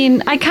 weird. I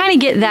mean, I kind of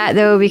get that,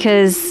 though,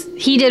 because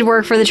he did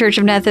work for the Church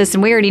of Nethys,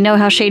 and we already know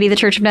how shady the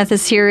Church of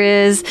Nethys here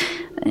is.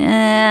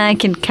 I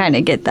can kind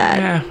of get that.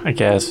 Yeah, I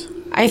guess.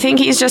 I think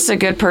he's just a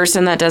good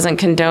person that doesn't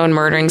condone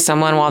murdering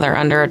someone while they're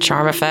under a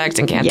charm effect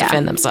and can't Yeah.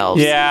 defend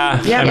themselves.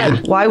 Yeah. Yeah, I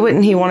mean, but why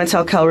wouldn't he want to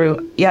tell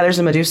Kelru, yeah, there's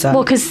a Medusa?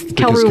 Well, because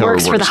Because Kelru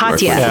works for the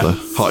directly Hatya.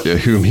 for the Hatya,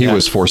 whom he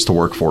was forced to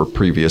work for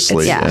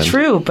previously. Yeah, and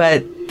True,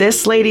 but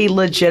this lady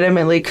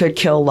legitimately could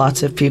kill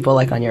lots of people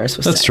like Onuris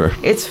was That's saying. true.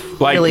 It's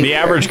like really the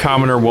weird. average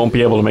commoner won't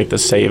be able to make the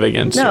save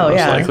against her, No, most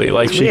yeah. likely.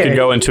 Like It's she could weird.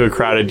 go into a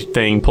crowded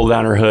thing, pull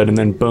down her hood, and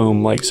then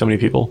boom, like so many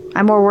people.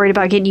 I'm more worried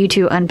about getting you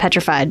two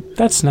unpetrified.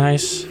 That's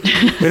nice.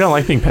 We don't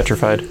like being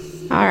petrified.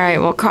 All right,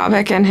 well,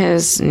 Kabak and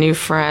his new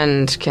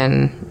friend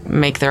can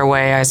make their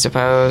way, I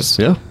suppose.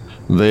 Yeah.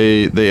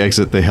 They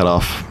exit, they head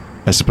off.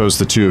 I suppose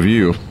the two of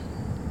you.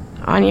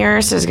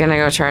 Onuris is going to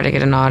go try to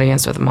get an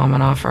audience with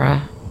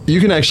Wamanafra. You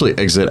can actually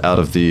exit out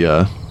of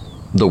the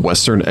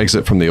western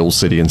exit from the old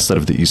city instead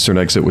of the eastern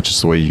exit, which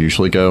is the way you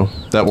usually go.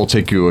 That will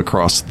take you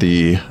across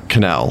the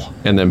canal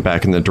and then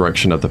back in the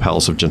direction of the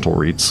Palace of Gentle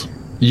Reeds.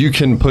 You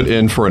can put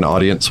in for an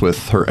audience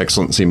with Her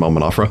Excellency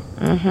Mamanafra.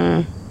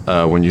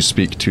 Mm-hmm. When you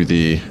speak to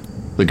the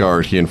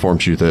guard, he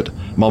informs you that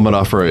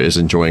Mamanafra is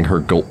enjoying her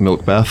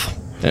milk bath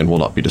and will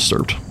not be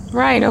disturbed.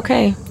 Right,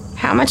 okay.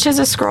 How much is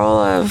a scroll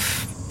of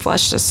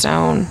flesh to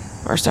stone?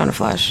 or stone of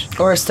flesh.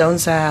 Or a stone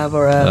salve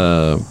or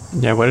a...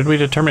 Yeah, what did we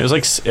determine? It was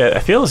like, I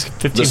feel it's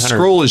 1,500. The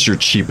scroll is your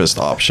cheapest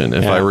option.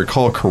 If Yeah. I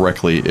recall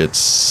correctly,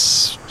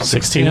 it's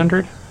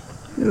 1,600?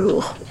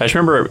 Ooh. I just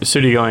remember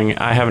Sudi going,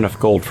 I have enough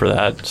gold for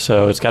that,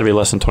 so it's got to be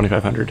less than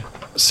 2,500.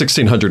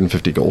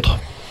 1,650 gold.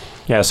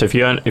 Yeah, so if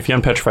you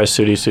unpetrify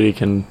Sudi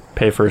can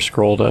pay for a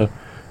scroll to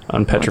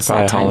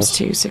unpetrify times Hollis.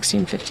 2,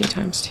 1650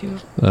 times 2.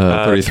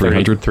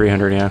 3,300.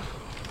 300, yeah.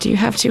 Do you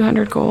have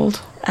 200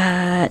 gold?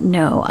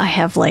 No, I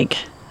have like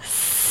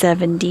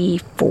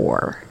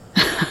 74.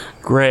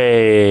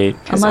 Great.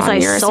 Unless I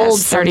sold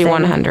something.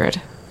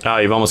 3,100. Oh,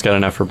 you've almost got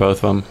enough for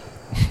both of them.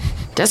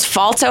 Does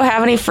Falto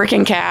have any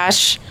freaking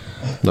cash?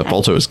 No,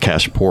 Balto is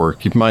cash poor.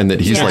 Keep in mind that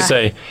he's Yeah. like...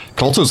 Say,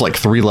 Balto's like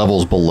 3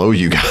 levels below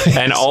you guys.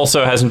 and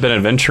also hasn't been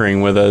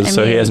adventuring with us,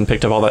 so he mean- hasn't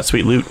picked up all that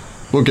sweet loot.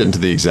 We'll get into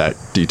the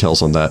exact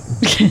details on that.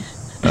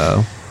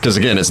 Because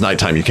again, it's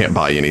nighttime. You can't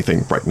buy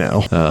anything right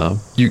now.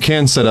 You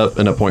can set up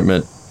an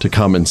appointment to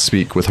come and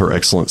speak with Her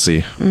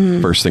Excellency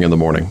first thing in the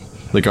morning.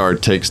 The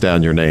guard takes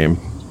down your name,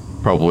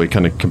 probably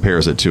kind of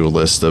compares it to a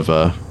list of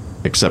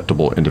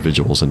acceptable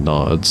individuals and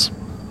nods.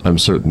 I'm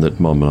certain that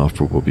Mom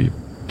Afra will be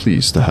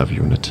pleased to have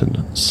you in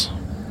attendance.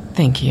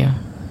 Thank you.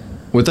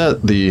 With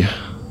that, the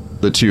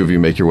two of you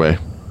make your way,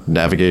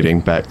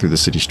 navigating back through the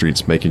city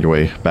streets, making your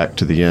way back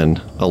to the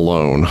inn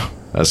alone,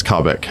 as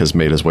Kabek has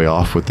made his way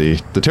off with the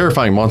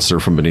terrifying monster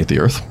from beneath the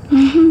earth.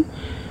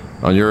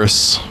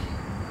 Onuris,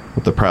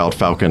 with the proud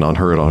falcon on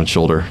his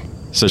shoulder.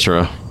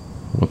 Citra,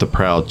 with the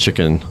proud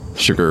chicken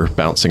sugar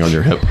bouncing on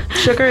your hip.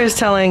 Sugar is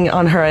telling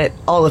on her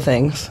all the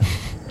things.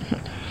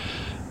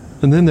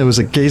 And then there was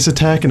a gaze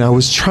attack, and I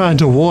was trying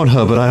to warn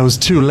her, but I was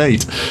too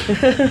late.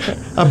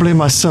 I blame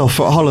myself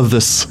for all of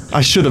this. I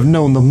should have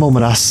known the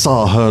moment I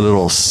saw her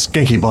little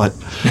skanky butt.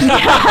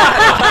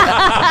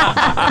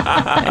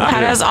 How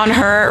does On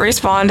Her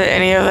respond to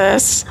any of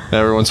this?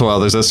 Every once in a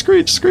while, there's a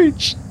screech,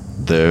 screech.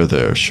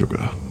 There,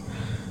 sugar.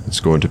 It's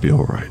going to be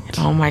all right.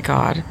 Oh my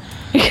god.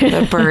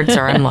 The birds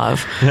are in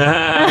love.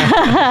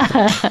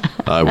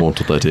 I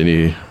won't let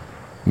any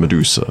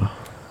Medusa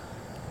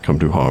come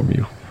to harm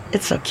you.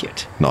 It's so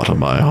cute. Not on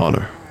my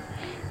honor,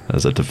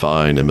 as a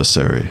divine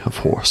emissary of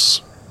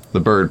Horse.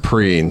 The bird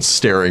preens,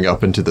 staring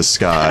up into the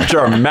sky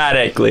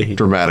Dramatically.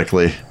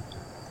 dramatically.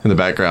 In the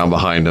background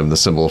behind him, the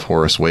symbol of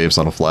Horus waves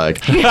on a flag.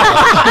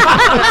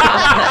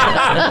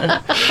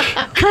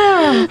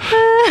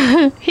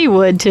 He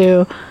would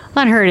too.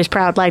 Unheard is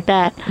proud like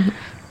that.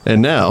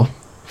 And now,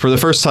 for the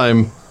first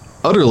time,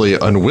 utterly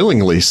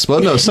unwillingly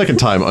split. No, second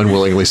time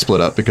unwillingly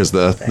split up because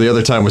the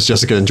other time was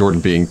Jessica and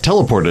Jordan being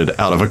teleported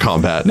out of a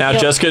combat. Now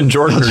Jessica and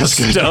Jordan are Just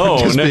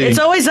stoned. being- It's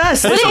always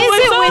us. What is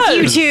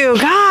it with you two?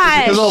 because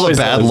God. all the Always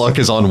bad does. luck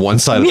is on one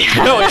side of the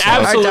No, it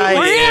absolutely dice.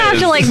 We're gonna have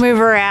is. to like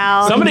move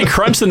around. Somebody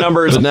crunch the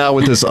numbers. But now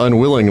with this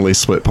unwillingly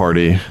split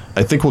party,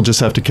 I think we'll just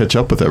have to catch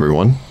up with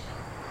everyone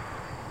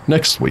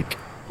next week.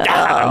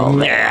 Oh.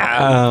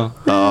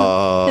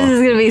 This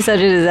is gonna be such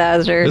a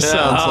disaster. This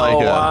sounds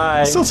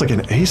why? like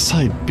an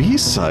A-side,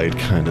 B-side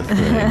kind of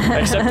thing.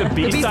 Except the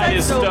B side B-side's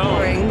is so stone.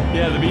 boring.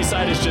 Yeah, the B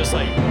side is just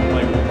like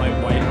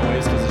white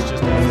noise because it's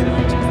just.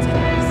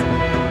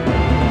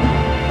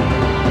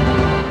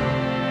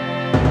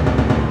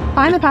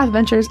 Find the Path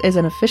Adventures is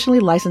an officially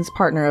licensed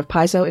partner of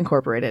Paizo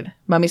Incorporated.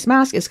 Mummy's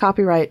Mask is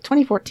copyright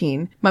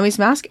 2014. Mummy's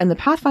Mask and the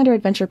Pathfinder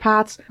Adventure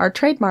Paths are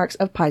trademarks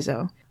of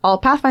Paizo. All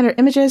Pathfinder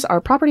images are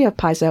property of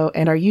Paizo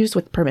and are used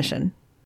with permission.